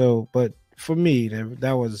 Sure. So, but for me,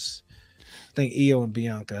 that was, I think Io and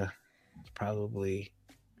Bianca probably.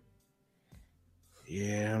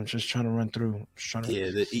 Yeah, I'm just trying to run through.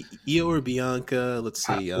 The Io or Bianca. Let's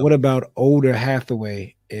see. What about older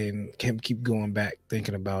Hathaway and keep going back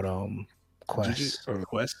thinking about Quest?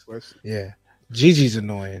 Quest. Yeah, Gigi's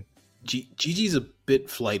annoying. Gigi's a bit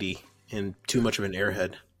flighty and too much of an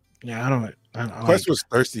airhead. Yeah, I don't. Quest was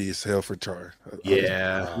thirsty as hell for Char. She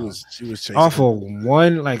was chasing awful.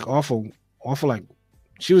 Like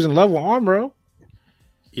she was in love with Armro.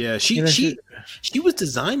 Yeah, she was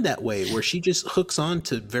designed that way, where she just hooks on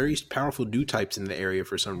to very powerful new types in the area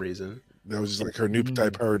for some reason. That was just like her new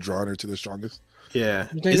type, her drawing her to the strongest. Yeah,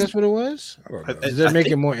 you think that's what it was? I don't know. Does that make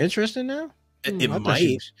it more interesting now? It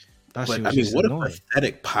might. But I mean, what annoying. A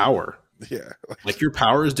pathetic power! Yeah, like your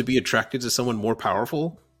power is to be attracted to someone more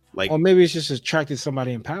powerful. Like, or maybe it's just attracted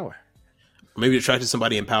somebody in power. Maybe attracted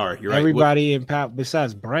somebody in power. You're everybody in power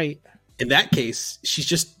besides Bright. In that case, she's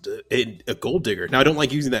just a gold digger. Now, I don't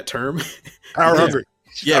like using that term. Power hungry.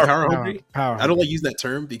 Yeah, power hungry. I don't like using that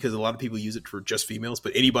term because a lot of people use it for just females,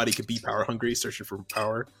 but anybody could be power hungry, searching for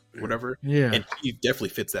power, whatever. Yeah, and she definitely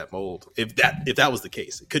fits that mold. If that was the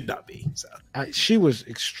case, it could not be. So she was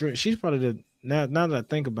extreme. She's probably now that I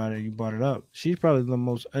think about it, you brought it up. She's probably the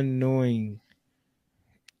most annoying,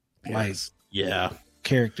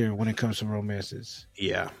 character when it comes to romances.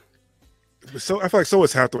 Yeah. So I feel like so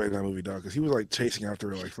was Hathaway in that movie, dog, because he was like chasing after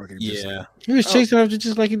her, like fucking. Yeah, he was chasing after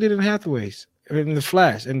just like he did in Hathaway's, in the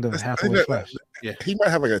Flash, in the Hathaway Flash. Yeah, he might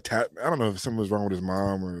have like a tap. I don't know if something was wrong with his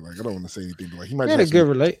mom or like I don't want to say anything, but like he might. He had a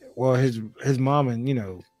good Well, his mom and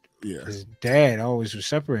his dad always were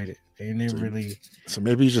separated. They didn't really. So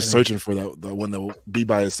maybe he's just searching for the one that will be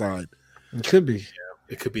by his side. It could be. Yeah,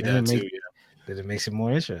 it could be that too. But it makes it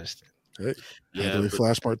more interesting. Hey, yeah,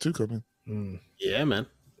 Flash Part 2 coming. Yeah, man.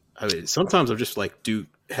 I mean, sometimes I'm just like, dude,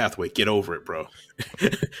 Hathaway, get over it, bro.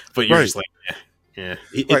 But you're just like, yeah.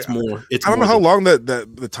 It's more. It's. I don't know how long that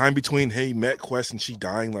the time between he met Quest and she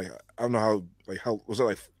dying. Like, I don't know how was it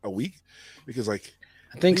like a week? Because like,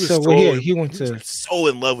 I think so. He went to so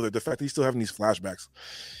in love with her. The fact that he's still having these flashbacks,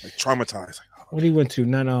 like traumatized. Like, what he went to?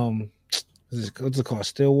 Not what's it called?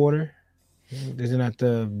 Stillwater. Isn't that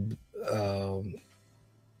the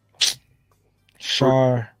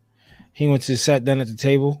Shar? He went to sat down at the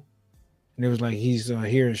table, and it was like he's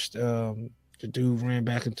here. The dude ran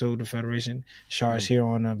back and told the Federation Shar's here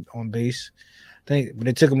on base. But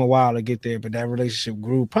it took him a while to get there. But that relationship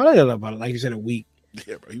grew probably about like you said a week.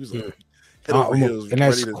 Yeah, but he was and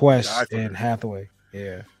that's Quest and Hathaway.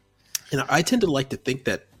 Yeah. And I tend to like to think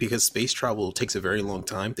that because space travel takes a very long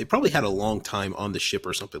time, they probably had a long time on the ship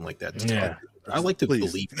or something like that. Yeah. I like to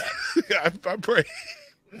believe that. I pray.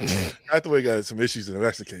 Hathaway got some issues, and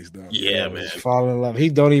that's the case, though. Yeah, man. Fall in love. He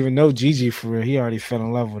don't even know Gigi for real. He already fell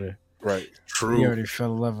in love with her. Right. True. He already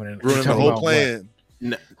fell in love with her. Ruined the whole plan.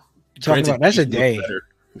 Talking about that's a day.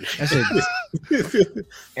 That's and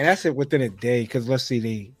that's it within a day. Because let's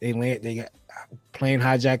see, they got plane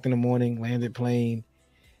hijacked in the morning. Landed plane.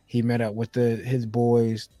 He met up with his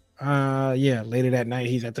boys. Later that night,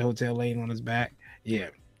 he's at the hotel laying on his back. Yeah.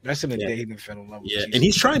 That's in the day he fell in love with. Yeah, and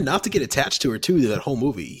he's trying not to get attached to her too. That whole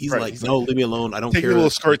movie, he's like, "No, leave me alone. I don't care." Take your little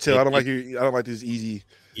skirt tail. I don't like you. I don't like this easy.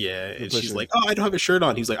 Yeah, and she's like, "Oh, I don't have a shirt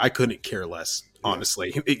on." He's like, "I couldn't care less,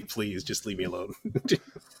 honestly. Please, just leave me alone." God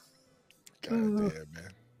damn,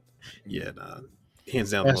 man. Yeah, hands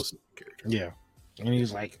down the most. Yeah, and he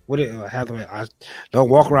was like, "What? Hathaway, I don't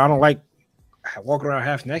walk around. I don't like walk around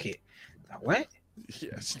half naked." Like, what?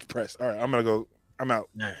 Yeah, she's depressed. All right, I'm gonna go. I'm out.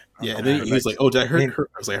 Yeah, and then he was like, "Oh, did I hurt her?"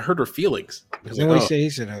 I was like, "I hurt her feelings." Then what he said?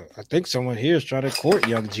 He said, "I think someone here is trying to court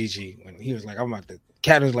young Gigi." When he was like, "I'm about to."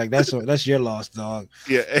 Captain was like, "That's your loss, dog."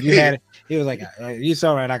 Yeah, you had it. He was like, "It's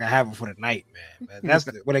all right. I can have it for the night, man." But that's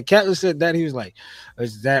when the captain said that. He was like,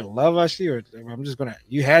 "Is that love I see, or I'm just gonna?"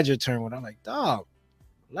 You had your turn. When I'm like, "Dog,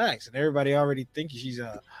 relax," and everybody already thinks she's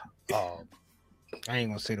I ain't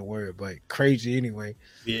gonna say the word, but crazy anyway.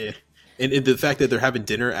 Yeah. And the fact that they're having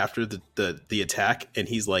dinner after the attack, and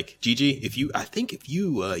he's like, Gigi, if you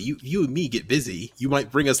and me get busy, you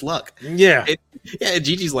might bring us luck. Yeah. And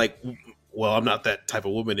Gigi's like, well, I'm not that type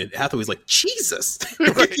of woman. And Hathaway's like, Jesus.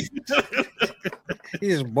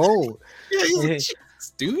 He's bold. Yeah, he's like, Jesus,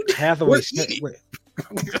 dude. Hathaway,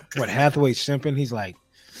 what Hathaway simping? He's like,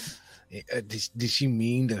 Did she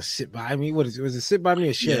mean to sit by me? Was it sit by me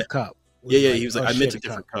or share a cup? Yeah. He was like, I meant a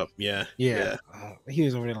different cup. Yeah. He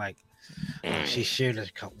was over there like, she shared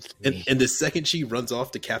a cup with me. And the second she runs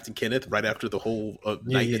off to Captain Kenneth right after the whole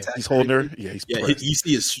night attack, he's holding her. Yeah, you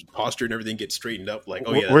see his posture and everything get straightened up. Like,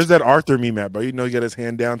 oh yeah, where's that Arthur meme at, bro? You know, he got his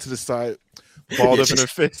hand down to the side, balled up in her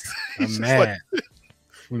face. I'm mad.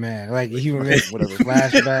 Man, like he remember whatever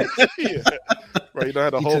flashback. Yeah. Right, you know,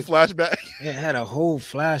 had a whole flashback. It had a whole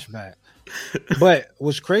flashback. But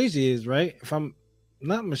what's crazy is, right, if I'm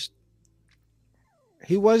not mistaken,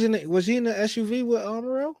 was he in the SUV with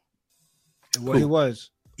Amaro? Well, he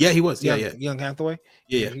was. Yeah, he was. Young Hathaway.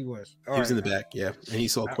 Yeah, he was. He was in the back. Yeah, and he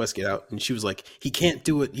saw Quest get out, and she was like, "He can't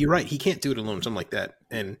do it." You're right. He can't do it alone. Something like that.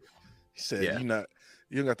 And he said, "You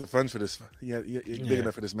don't got the funds for this. You're big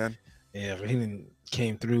enough for this, man." Yeah, but he didn't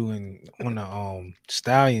came through and on the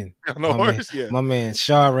stallion. On the horse, my man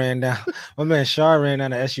Shaw ran down. My man Shaw ran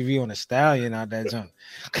down the SUV on the stallion out that junk.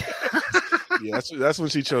 Yeah, that's when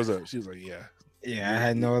she chose up. She was like, I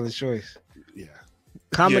had no other choice. Yeah.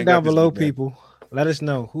 Comment down below, people. Let us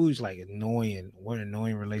know who's like annoying. What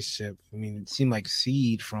annoying relationship. I mean, it seemed like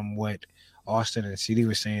Seed from what Austin and CD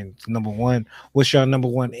were saying. Number one, what's your number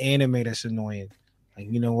one anime that's annoying?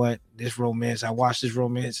 Like, you know what? This romance, I watched this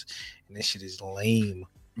romance, and this shit is lame.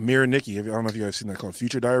 Mirror Nikki. I don't know if you guys seen that called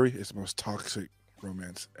Future Diary. It's the most toxic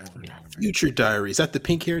romance ever. Future Diary. Is that the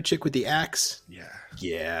pink hair chick with the axe? Yeah.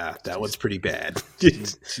 Yeah, that one's pretty bad.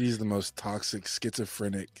 she's the most toxic,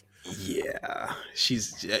 schizophrenic. Yeah,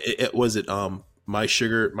 she's. Was it my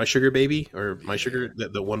sugar baby or my sugar?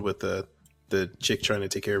 The one with the chick trying to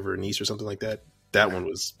take care of her niece or something like that. That one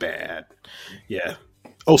was bad. Yeah.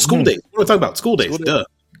 Oh, School Days. What are we talking about? School Days. Duh.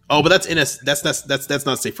 Oh, but that's that's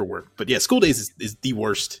not safe for work. But yeah, School Days is the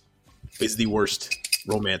worst. Is the worst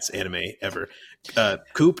romance anime ever.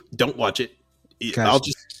 Coop, don't watch it. Gotcha. I'll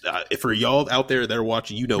just for y'all out there that are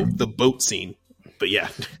watching, you know the boat scene. But yeah.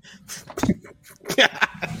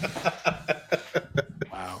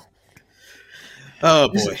 Wow. Oh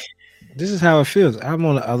boy. This is how it feels. I'm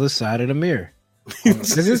on the other side of the mirror.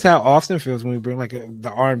 This is how Austin feels when we bring like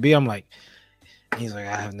the R&B. I'm like, he's like,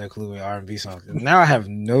 I have no clue what R&B songs. Now I have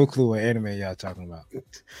no clue what anime y'all talking about.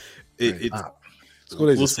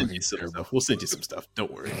 We'll send you some stuff. We'll send you some stuff.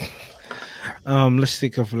 Don't worry. Let's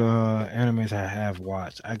think of the animes I have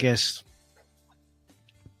watched. I guess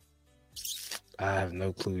I have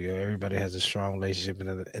no clue, yo. Everybody has a strong relationship,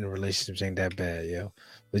 and the relationships ain't that bad, yo.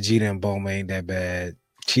 Vegeta and Bulma ain't that bad.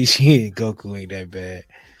 Chi-Chi and Goku ain't that bad.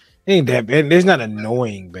 Ain't that bad. There's not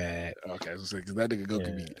annoying bad. Okay, so because that nigga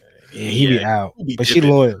Goku be. Yeah, he be out, but she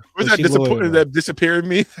loyal. Was that disappeared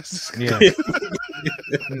me? Yeah,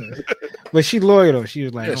 but she loyal though. She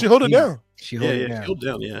was like, she hold it down. She hold it down. Hold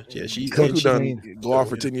down. Yeah. She done go off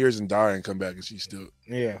for 10 years and die and come back, and she still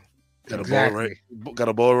got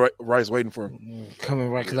a bowl of rice waiting for him. Coming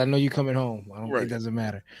right because I know you coming home. It doesn't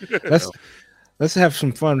matter. Let's have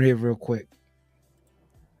some fun here real quick.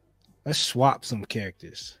 Let's swap some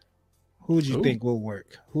characters. Who would you think will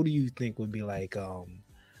work? Who do you think would be like?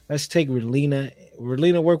 Let's take Relina.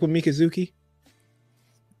 Relina work with Mikazuki?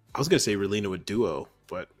 I was gonna say Relina with Duo,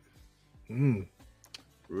 but Relina.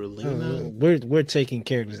 We're taking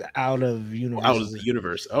characters out of universe. Out of the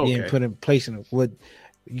universe. Oh, okay. And putting placing it. What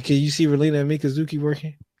can you see Relina and Mikazuki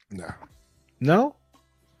working? No.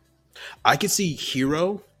 I could see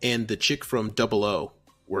Hero and the chick from Double O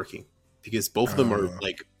working because both of them are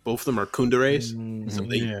kunderes, so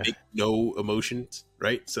they make no emotions,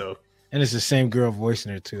 right? So. And it's the same girl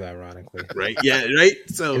voicing her too, ironically. Right? Yeah, right?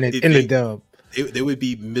 So in the dub. They would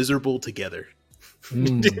be miserable together.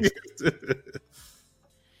 I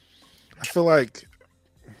feel like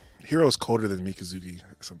Hero's colder than Mikazuki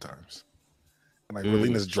sometimes. And like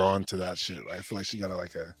Relina's drawn to that shit. I feel like she got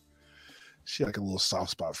like a little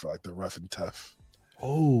soft spot for like the rough and tough.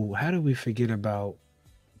 Oh, how did we forget? I'm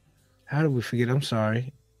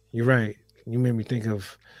sorry. You're right. You made me think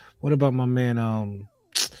of what about my man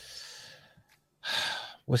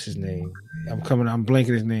what's his name? I'm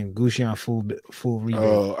blanking his name. Gushian full remake.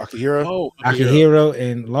 Oh, Akihiro. Oh, Akihiro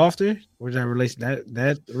and Lofter. Where's that relation?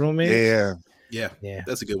 That romance? Yeah.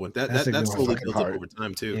 That's a good one. That's slowly built up over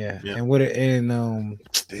time too. Yeah. And what it and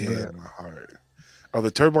damn hard. Oh,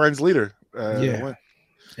 the Turbine's leader.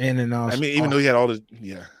 And then I mean, even though he had all the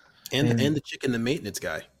and the chick and the maintenance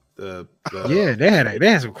guy. They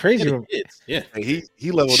had some crazy kids. Yeah.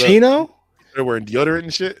 He leveled Shino? up. They're wearing deodorant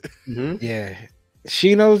and shit. Mm-hmm. Yeah.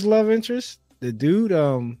 Shino's love interest, the dude,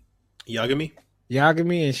 Yagami and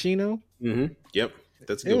Shino. Mm-hmm. Yep,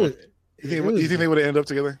 that's a good one. You think they would have ended up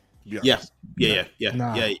together? Yeah.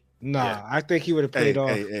 Nah, I think he would have played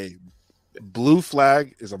off. Hey, Blue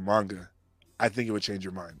Flag is a manga. I think it would change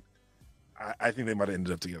your mind. I think they might have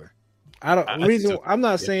ended up together. I'm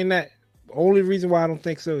not saying that. Only reason why I don't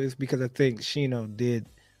think so is because I think Shino did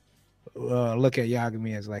look at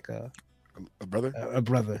Yagami as like a brother. A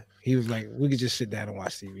brother. He was like, we could just sit down and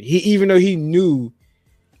watch TV. Even though he knew.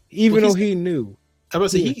 I was about to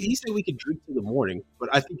say he said we could drink till the morning, but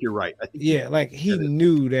I think you're right. I think he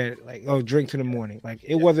knew that drink till the morning. Like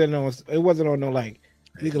it wasn't on no like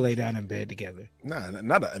we could lay down in bed together. Nah,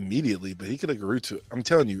 not immediately, but he could agree to it. I'm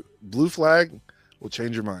telling you, Blue Flag will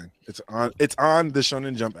change your mind. It's on the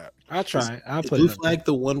Shonen Jump app. I'll try. I'll put Blue Flag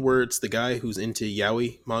the one where it's the guy who's into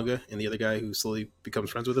yaoi manga and the other guy who slowly becomes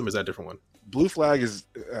friends with him. Is that a different one? Blue Flag is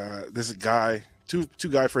this guy, two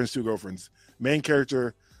guy friends, two girlfriends. Main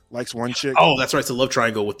character likes one chick. Oh, that's right. It's a love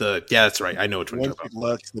triangle with the that's right. I know which one. One chick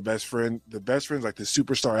likes the best friend. The best friend's like the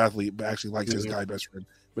superstar athlete, but actually likes his guy best friend,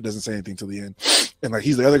 but doesn't say anything till the end. And like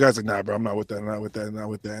he's the other guy's like, nah, bro, I'm not with that, not with that, not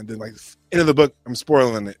with that. And then like end of the book, I'm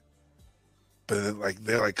spoiling it. But like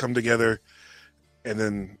they like come together, and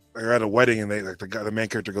then they're at a wedding, and they like the main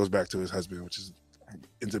character goes back to his husband, which is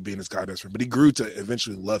ends up being his guy best friend. But he grew to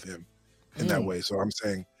eventually love him in that way. So I'm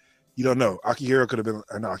saying, you don't know. Akihiro could have been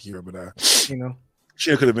not Akihiro, but Shino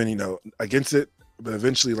could have been, against it, but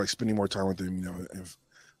eventually like spending more time with him, and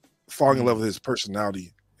falling in love with his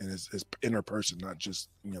personality and his inner person, not just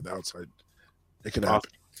the outside. It could happen.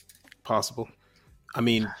 Possible. I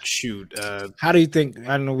mean, shoot. How do you think?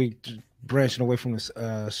 I don't know. We branching away from this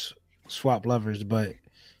swap lovers, but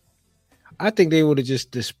I think they would have just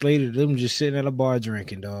displayed them just sitting at a bar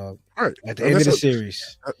drinking, dog. All right. At the end of the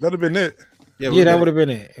series. That'd have been it. Yeah, that would have been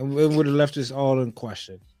it. And it would have left us all in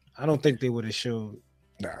question. I don't think they would have showed.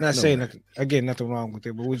 Not saying nothing, again, nothing wrong with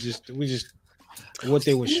it, but we just what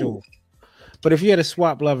they would show. But if you had to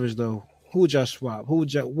swap lovers though, who would y'all swap?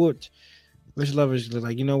 Which lovers look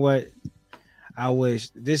like? You know what? I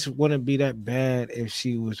wish this wouldn't be that bad if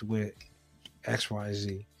she was with X, Y,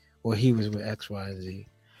 Z, or he was with X, Y, and Z.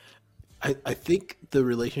 I think the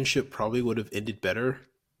relationship probably would have ended better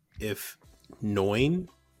if Noin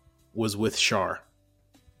was with Char.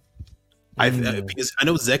 Because I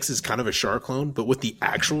know Zex is kind of a Char clone, but with the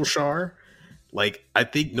actual Char, like I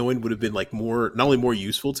think Noin would have been like not only more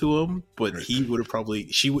useful to him, but he would have probably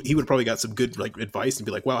got some good like advice and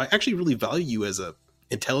be like, wow, I actually really value you as a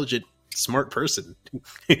intelligent, smart person.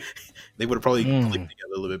 They would have probably clicked together a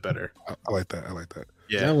little bit better. I like that.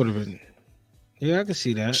 Yeah, that would have been. Yeah, I can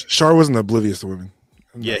see that. Char wasn't oblivious to women.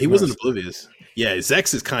 He wasn't oblivious. Yeah,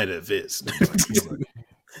 Zex is kind of is.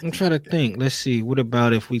 I'm trying to think. Let's see. What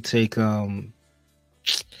about if we take the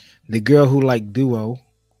girl who liked Duo,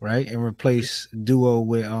 right, and replace Duo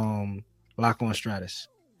with Lock on Stratus?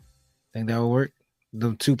 Think that would work?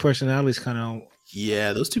 The two personalities kind of.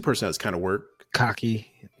 Yeah, those two personalities kind of work.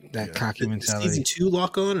 Cocky mentality. The season 2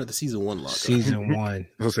 Lock On or the season 1 Lock On? Season 1.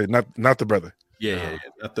 I was gonna say not the brother. Yeah.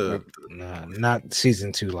 Not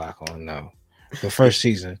season 2 Lock On. No, the first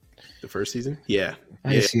season. The first season? Yeah,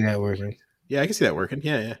 I can see that working. Yeah, I can see that working.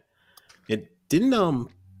 Yeah. It didn't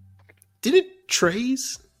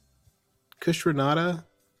Trey's Kush Renata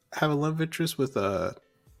have a love interest with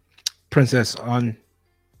Princess on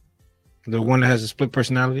the one that has a split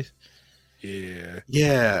personalities? Yeah.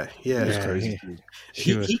 It's crazy.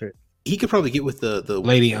 He could probably get with the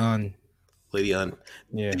Lady On.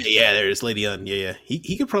 Yeah, there is Lady On. Yeah.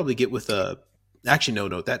 He could probably get with actually no,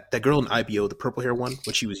 that girl in IBO, the purple hair one,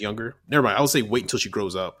 when she was younger. Never mind. I would say wait until she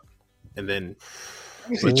grows up, and then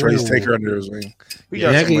Trey's take her under his wing.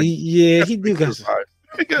 He do got some.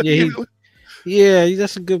 Yeah,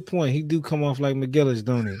 that's a good point. He do come off like McGillis,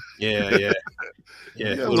 don't he? Yeah.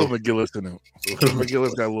 A little McGillis in him.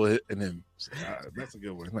 McGillis got a little hit in him. So, that's a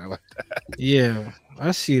good one. I like that. Yeah,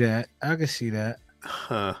 I see that. I can see that.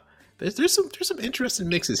 Huh. There's some interesting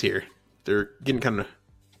mixes here. They're getting kind of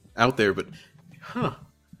out there, but go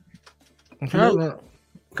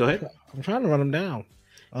ahead. I'm trying to run them down.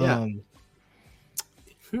 Yeah.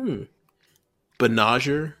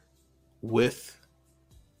 Benager with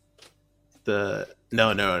the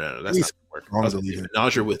no. That's not gonna work.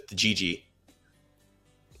 Benager with the Gigi.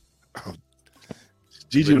 Oh,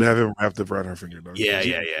 Gigi would have him wrapped up around her finger, though. Yeah.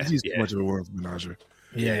 He's too much of a woman for Benager.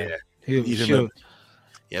 Yeah.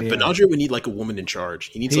 Yeah, Benager would need like a woman in charge.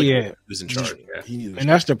 He needs who's in charge. Yeah. And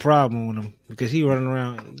that's the problem with him because he running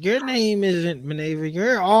around. Your name isn't Minerva.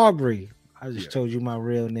 You're Aubrey. I just told you my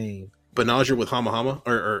real name. Benager with Hama Hama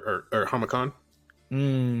or Hamakan.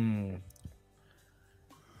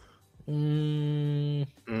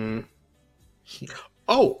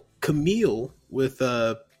 Oh, Camille with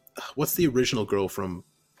what's the original girl from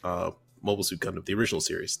Mobile Suit Gundam? The original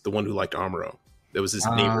series, the one who liked Amuro. That was his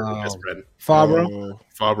neighbor, best friend. Fabro.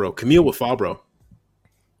 Fabro. Camille with Fabro.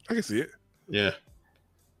 I can see it. Yeah.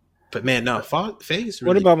 But man, no, Faye's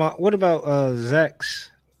What really... What about Zex?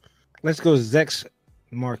 Let's go Zex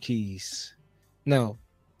Marquise. No.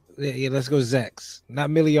 Yeah, let's go Zex. Not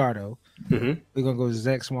Miliardo. Mm-hmm. We're gonna go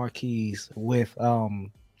Zex Marquise with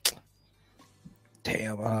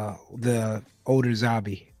the older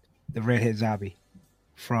zombie, the redhead zombie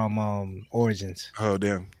from Origins. Oh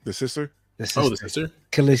damn, the sister. The sister.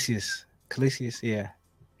 Calisius, yeah.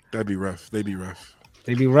 That'd be rough. They'd be rough.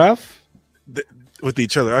 They'd be rough with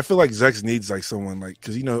each other. I feel like Zex needs like someone like,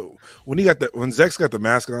 because you know when Zex got the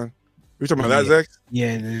mask on, we're talking about that Zex.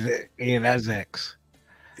 Yeah, that's Zex.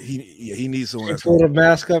 He needs someone. They pull the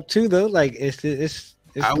mask up too, though. Like it's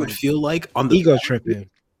I would feel like on the ego tripping,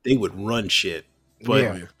 they would run shit,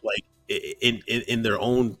 but like in their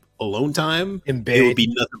own alone time, in bed, it would be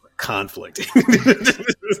nothing but conflict.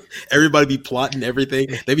 Everybody be plotting everything.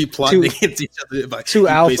 They be plotting against each other. Like, two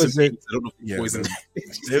alphas.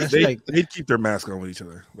 They'd keep their mask on with each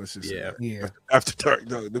other. Let's just yeah. After dark,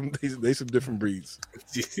 no, they some different breeds.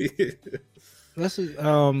 Let's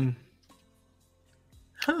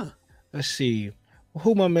see.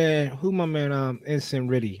 Who my man Ensign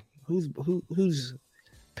Riddy? Who's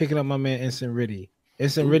picking up my man Ensign Riddy?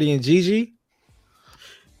 Ensign Riddy and Gigi?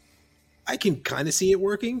 I can kind of see it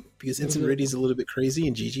working because Ensign Riddy's a little bit crazy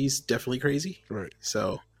and Gigi's definitely crazy. Right.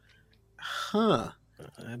 So, that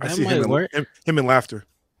I see might work. Him and Laughter.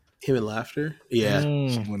 Him and Laughter? Yeah.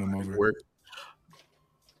 Win him over. Work.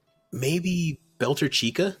 Maybe Belter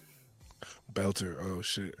Chica? Belter. Oh,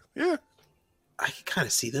 shit. Yeah. I can kind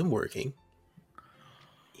of see them working.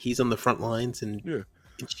 He's on the front lines and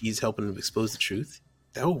she's helping him expose the truth.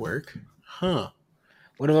 That will work. Huh.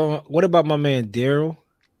 What about my man Daryl?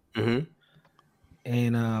 Mm-hmm.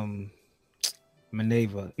 And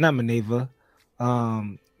Maneva. Not Maneva.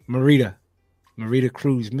 Marita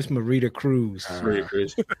Cruz. Miss Marita Cruz. Marita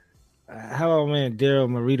Cruz. How about man Daryl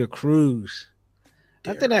Marita Cruz?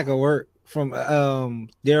 I think that could work. From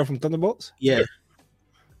Daryl from Thunderbolts? Yeah.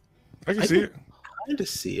 I can see it. Kind of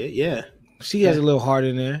see it, yeah. She has a little heart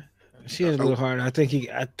in there. She has a little heart. I think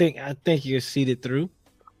he'll see it through.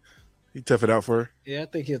 He tough it out for her. Yeah, I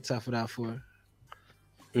think he'll tough it out for her.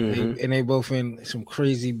 Mm-hmm. They both in some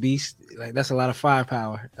crazy beast. Like that's a lot of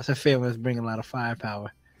firepower. That's a film that's bringing a lot of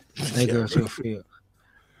firepower. They go to a field.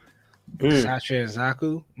 Sacha and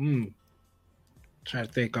Zaku. Trying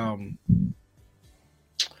to think.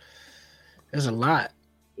 There's a lot.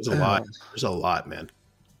 There's a lot, man.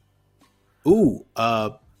 Ooh,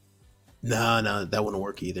 no, that wouldn't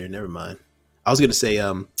work either. Never mind. I was gonna say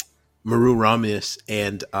Maru Ramius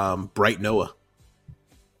and Bright Noah.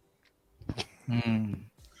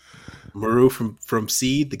 Maru from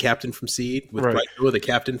Seed, the captain from Seed, with Bright Noah, the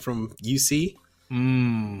captain from UC.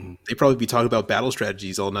 They'd probably be talking about battle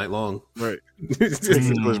strategies all night long. Right.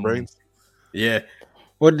 His brains. Yeah.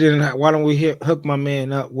 Why don't we hook my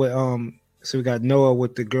man up with so we got Noah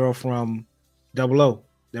with the girl from 00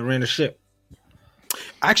 that ran the ship.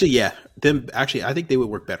 Actually, yeah. I think they would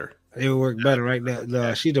work better. They would work better, right?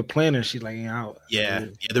 She's the planner. She's like, yeah,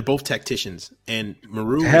 they're both tacticians. And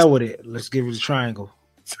Maru, hell with it. Let's give it a triangle.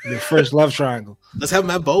 The first love triangle. Let's have him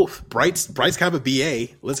have both. Bright's kind of a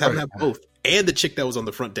BA. Let's have him have both. And the chick that was on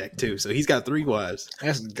the front deck too. So he's got 3 wives.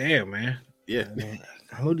 That's damn, man. Yeah.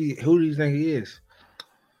 Who do you think he is?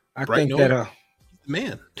 I Bright think Noah, that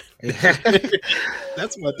man.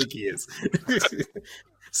 That's what I think he is.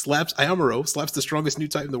 Slaps the strongest new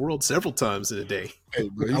type in the world several times in a day. Hey,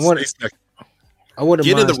 bro, I wouldn't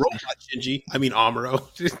get in mind the robot, Shinji. I mean Amuro.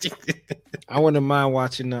 I wouldn't mind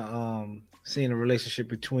watching seeing the relationship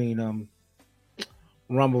between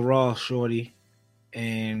Rumble Raw Shorty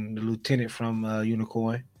and the lieutenant from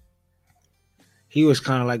Unicorn. He was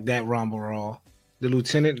kind of like that Rumble Raw. The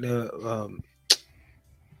lieutenant,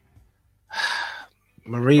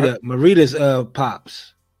 Marita's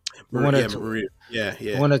pops. Marita. Yeah.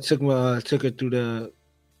 The one that took her through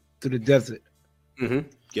the desert. Mm-hmm.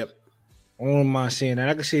 Yep. I wouldn't mind seeing that.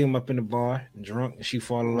 I could see him up in the bar, drunk, and she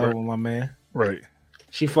fall in love with my man. Right.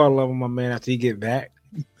 She fall in love with my man after he get back.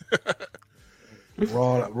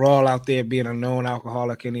 Raw out there being a known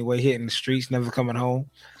alcoholic anyway, hitting the streets, never coming home.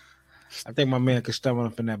 I think my man could stumble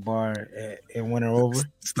up in that bar and win her over.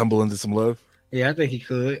 Stumble into some love. Yeah, I think he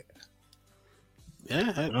could.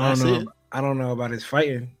 Yeah, I don't know about his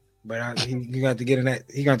fighting, but he got to get in that.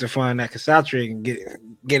 He got to find that Kasatri and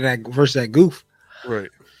get that versus that goof. Right.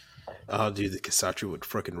 Oh, dude, the Kasatri would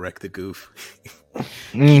freaking wreck the goof.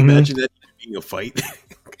 Can you imagine that being a fight?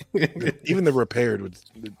 Even the repaired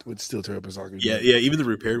would still tear up his argument. Yeah. Even the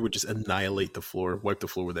repaired would just annihilate the floor, wipe the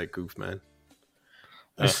floor with that goof, man.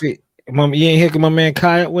 Let's see. You ain't hooking my man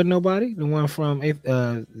Kai up with nobody? The one from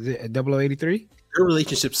 0083? Their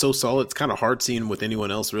relationship's so solid, it's kind of hard seeing him with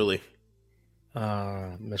anyone else, really.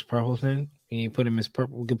 Miss Purpleton. You ain't putting Miss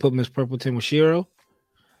Purple. We could put Miss Purpleton with Shiro.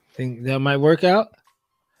 Think that might work out?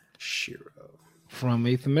 Shiro. From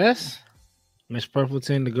 8th MS. Miss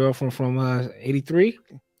Purpleton, the girlfriend from 83.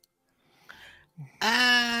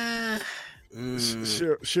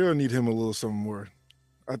 Shiro need him a little something more.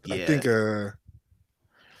 I think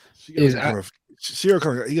Shiro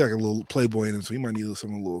kind of he got like a little playboy in him, so he might need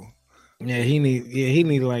something a little. Yeah, he need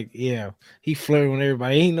he flirting with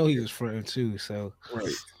everybody. He know he was flirting too, so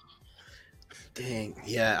right. Dang,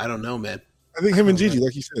 yeah, I don't know, man. I think him and Gigi,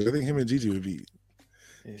 like you said, I think him and Gigi would be.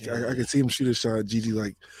 Yeah. I could see him shoot a shot. Gigi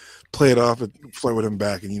like play it off and flirt with him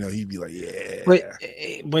back, and he'd be like,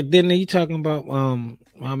 yeah. But then you talking about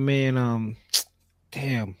my man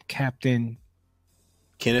Captain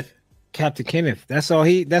Kenneth. That's all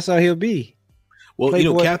he'll be.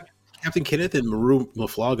 Well, Captain Kenneth and Maru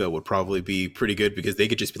Maflaga would probably be pretty good because they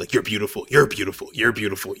could just be like, "You're beautiful, you're beautiful, you're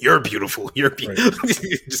beautiful, you're beautiful, you're beautiful."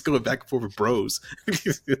 Right. Just going back and forth with bros.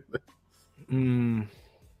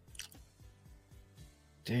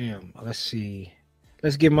 Damn. Let's see.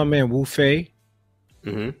 Let's give my man Wu Fei.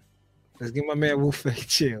 Mm-hmm. Let's give my man Wu Fei.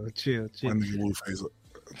 Chill.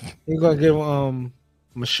 We're gonna give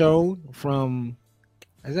Michonne from.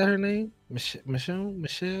 Is that her name?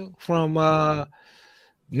 Michelle from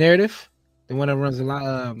Narrative, the one that runs a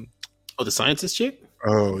lot. The scientist chick.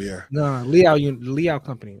 Oh yeah. No, Liao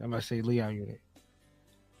company. I'm gonna say Liao unit.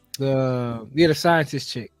 The scientist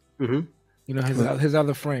chick. Mm-hmm. You know his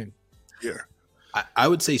other friend. Yeah. I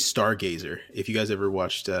would say Stargazer. If you guys ever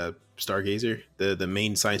watched Stargazer, the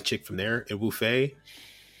main science chick from there, and Wu Fei,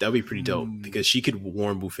 that would be pretty dope because she could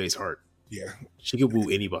warm Wu Fei's heart. Yeah, she could woo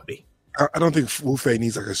anybody. I don't think Wu Fei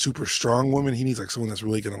needs like a super strong woman. He needs like someone that's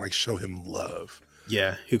really gonna like show him love.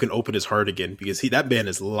 Yeah, who can open his heart again because that man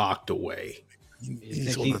is locked away.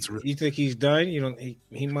 You think he's done? You know,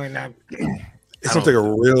 he might not. It sounds like a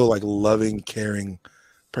real like loving, caring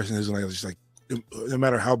person who's like just like no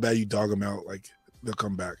matter how bad you dog them out, like they'll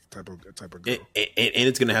come back type of girl. And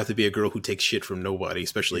it's gonna have to be a girl who takes shit from nobody,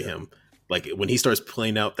 especially him. Like when he starts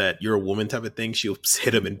playing out that you're a woman type of thing, she'll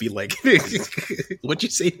hit him and be like, "What'd you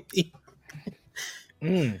say to me?"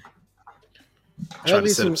 Trying to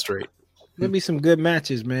set him straight. There'll be some good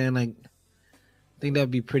matches, man. Like I think that'd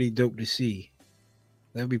be pretty dope to see.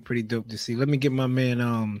 Let me get my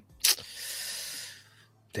man.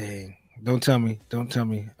 Dang. Don't tell me.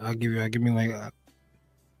 I'll give me like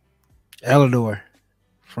Elidor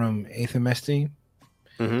from 8th MS team.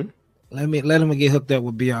 Mm-hmm. Let him get hooked up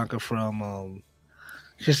with Bianca from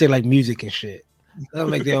just say like music and shit. Let them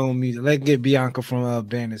make their own music. Let's get Bianca from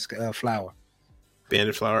Bandit Flower.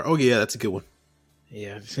 Bandit Flower. Oh yeah, that's a good one.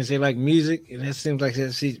 Yeah, since they like music, and that seems like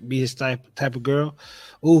she'd be his type of girl.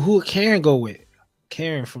 Oh, who Karen go with?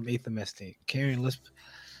 Karen from 8th MS team. Karen, let's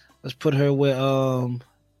put her with who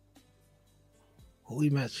we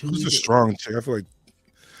match? Who's a strong chick? I feel like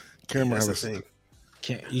Karen might have a thing.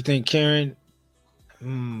 You think Karen?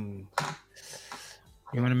 You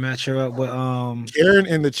want to match her up with Karen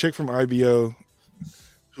and the chick from IBO,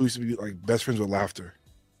 who used to be like best friends with Laughter,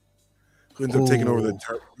 who ends up taking over the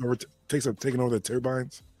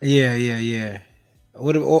turbines. Yeah.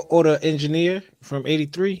 Or the engineer from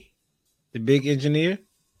 83, the big engineer.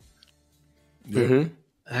 Mm-hmm.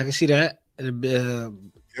 I can see that. The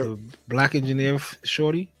black engineer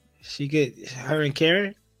shorty. She get her and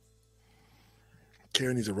Karen.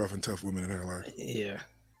 Karen needs a rough and tough woman in her life. Yeah.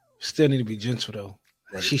 Still need to be gentle though.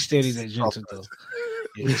 Right. She still needs that gentle though.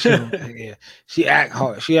 Yeah. She act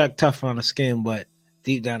hard. She act tough on the skin, but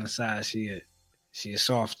deep down inside she a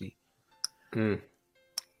softie. Mm.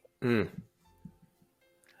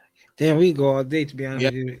 Damn, we can go all day to be honest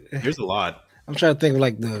with you. There's a lot. I'm trying to think of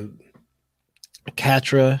like the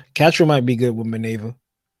Catra. Catra might be good with Minerva.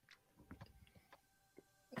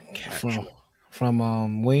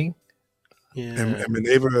 From Wing. Yeah. And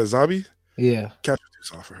Minerva Azabi? Yeah. Catra's too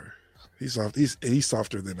soft for her. He's soft. He's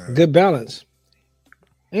softer than good balance.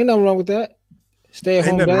 Ain't nothing wrong with that. Stay at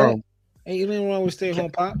home dad. Ain't nothing wrong with stay at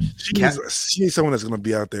home pops. She needs someone that's gonna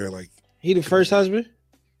be out there like he the first husband.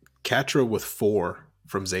 Catra with 4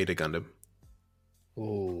 from Zeta Gundam.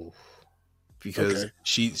 Oh, because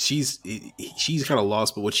she's kind of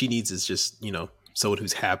lost, but what she needs is just someone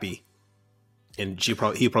who's happy, and he'll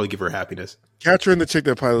probably give her happiness. Catra and the chick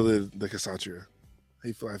that piloted the Cassandra.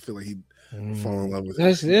 I feel like he'd fall in love with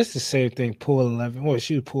her. That's the same thing. Pool 11. What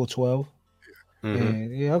she was pool 12.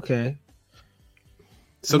 Mm-hmm. Yeah. Okay.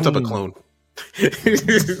 Some type of clone.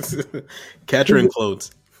 Catra and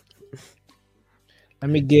clones. Let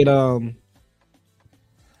me get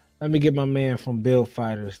my man from Bill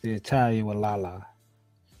Fighters, the Italian with Lala.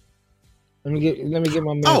 Let me get my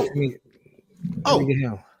man. Oh. Let me Oh, get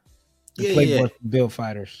him. The yeah, Playboy yeah, from Bill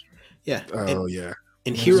Fighters. yeah. Oh yeah.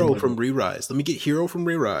 And That's Hero good. from Re-Rise. Let me get Hero from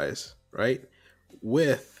Re-Rise, right?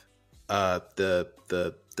 With the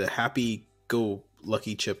happy go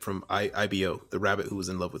lucky chip from IBO, the rabbit who was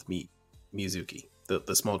in love with Mizuki,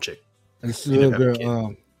 the small chick. This little Independent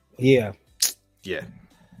girl. Yeah. Yeah.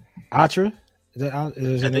 Atra. Is that?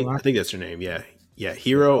 Is her name I Atra? think that's her name. Yeah. Yeah.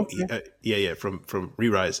 Hero. Okay. Yeah. From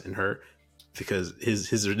Re-Rise and her, because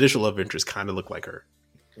his initial love interest kind of looked like her.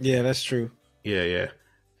 Yeah, that's true. Yeah.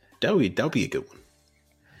 That'll be a good one.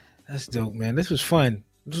 That's dope, man. This was fun.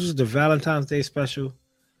 This was the Valentine's Day special.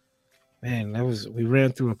 Man, we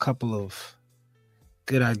ran through a couple of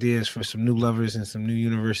good ideas for some new lovers and some new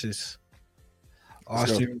universes.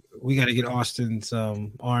 Austin, we got to get Austin's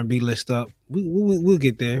R&B list up. We'll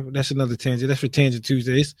get there. That's another tangent. That's for Tangent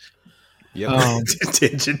Tuesdays. Yep.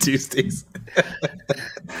 Tangent Tuesdays.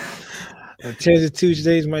 Tangent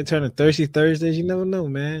Tuesdays might turn to Thirsty Thursdays. You never know,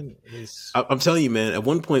 man. I'm telling you, man, at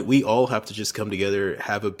one point we all have to just come together,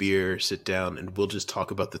 have a beer, sit down, and we'll just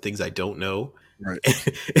talk about the things I don't know. Right.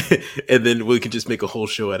 And then we can just make a whole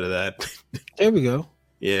show out of that. There we go.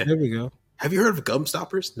 Yeah. There we go. Have you heard of gum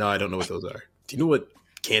stoppers? No, I don't know what those are. Do you know what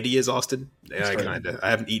candy is, Austin? Yeah, I kind of. I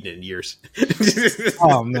haven't eaten it in years.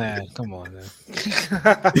 Oh, man. Come on, man.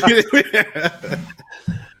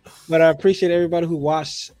 But I appreciate everybody who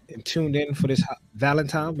watched and tuned in for this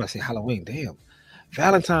Valentine's. I say Halloween. Damn.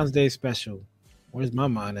 Valentine's Day special. Where's my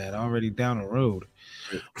mind at? Already down the road.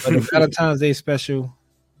 But the Valentine's Day special.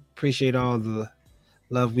 Appreciate all the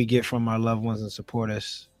love we get from our loved ones and support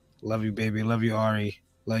us. Love you, baby. Love you, Ari.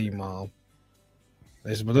 Love you, Mom.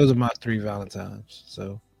 Those are my 3 Valentines.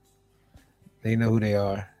 So they know who they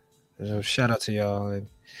are. So shout out to y'all. And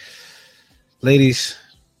ladies,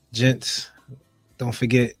 gents, don't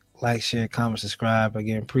forget, like, share, comment, subscribe.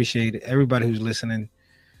 Again, appreciate everybody who's listening.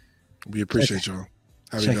 We appreciate y'all.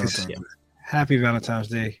 Happy Valentine's Day. Happy Valentine's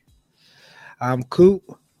Day. I'm Coop,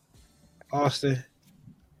 Austin,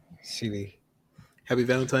 CD. Happy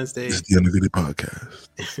Valentine's Day. It's the Unnegated Podcast.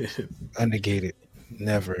 Unnegated,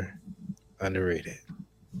 never underrated.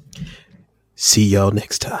 See y'all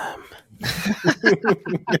next time.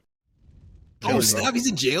 Oh, snap, he's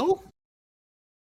in jail?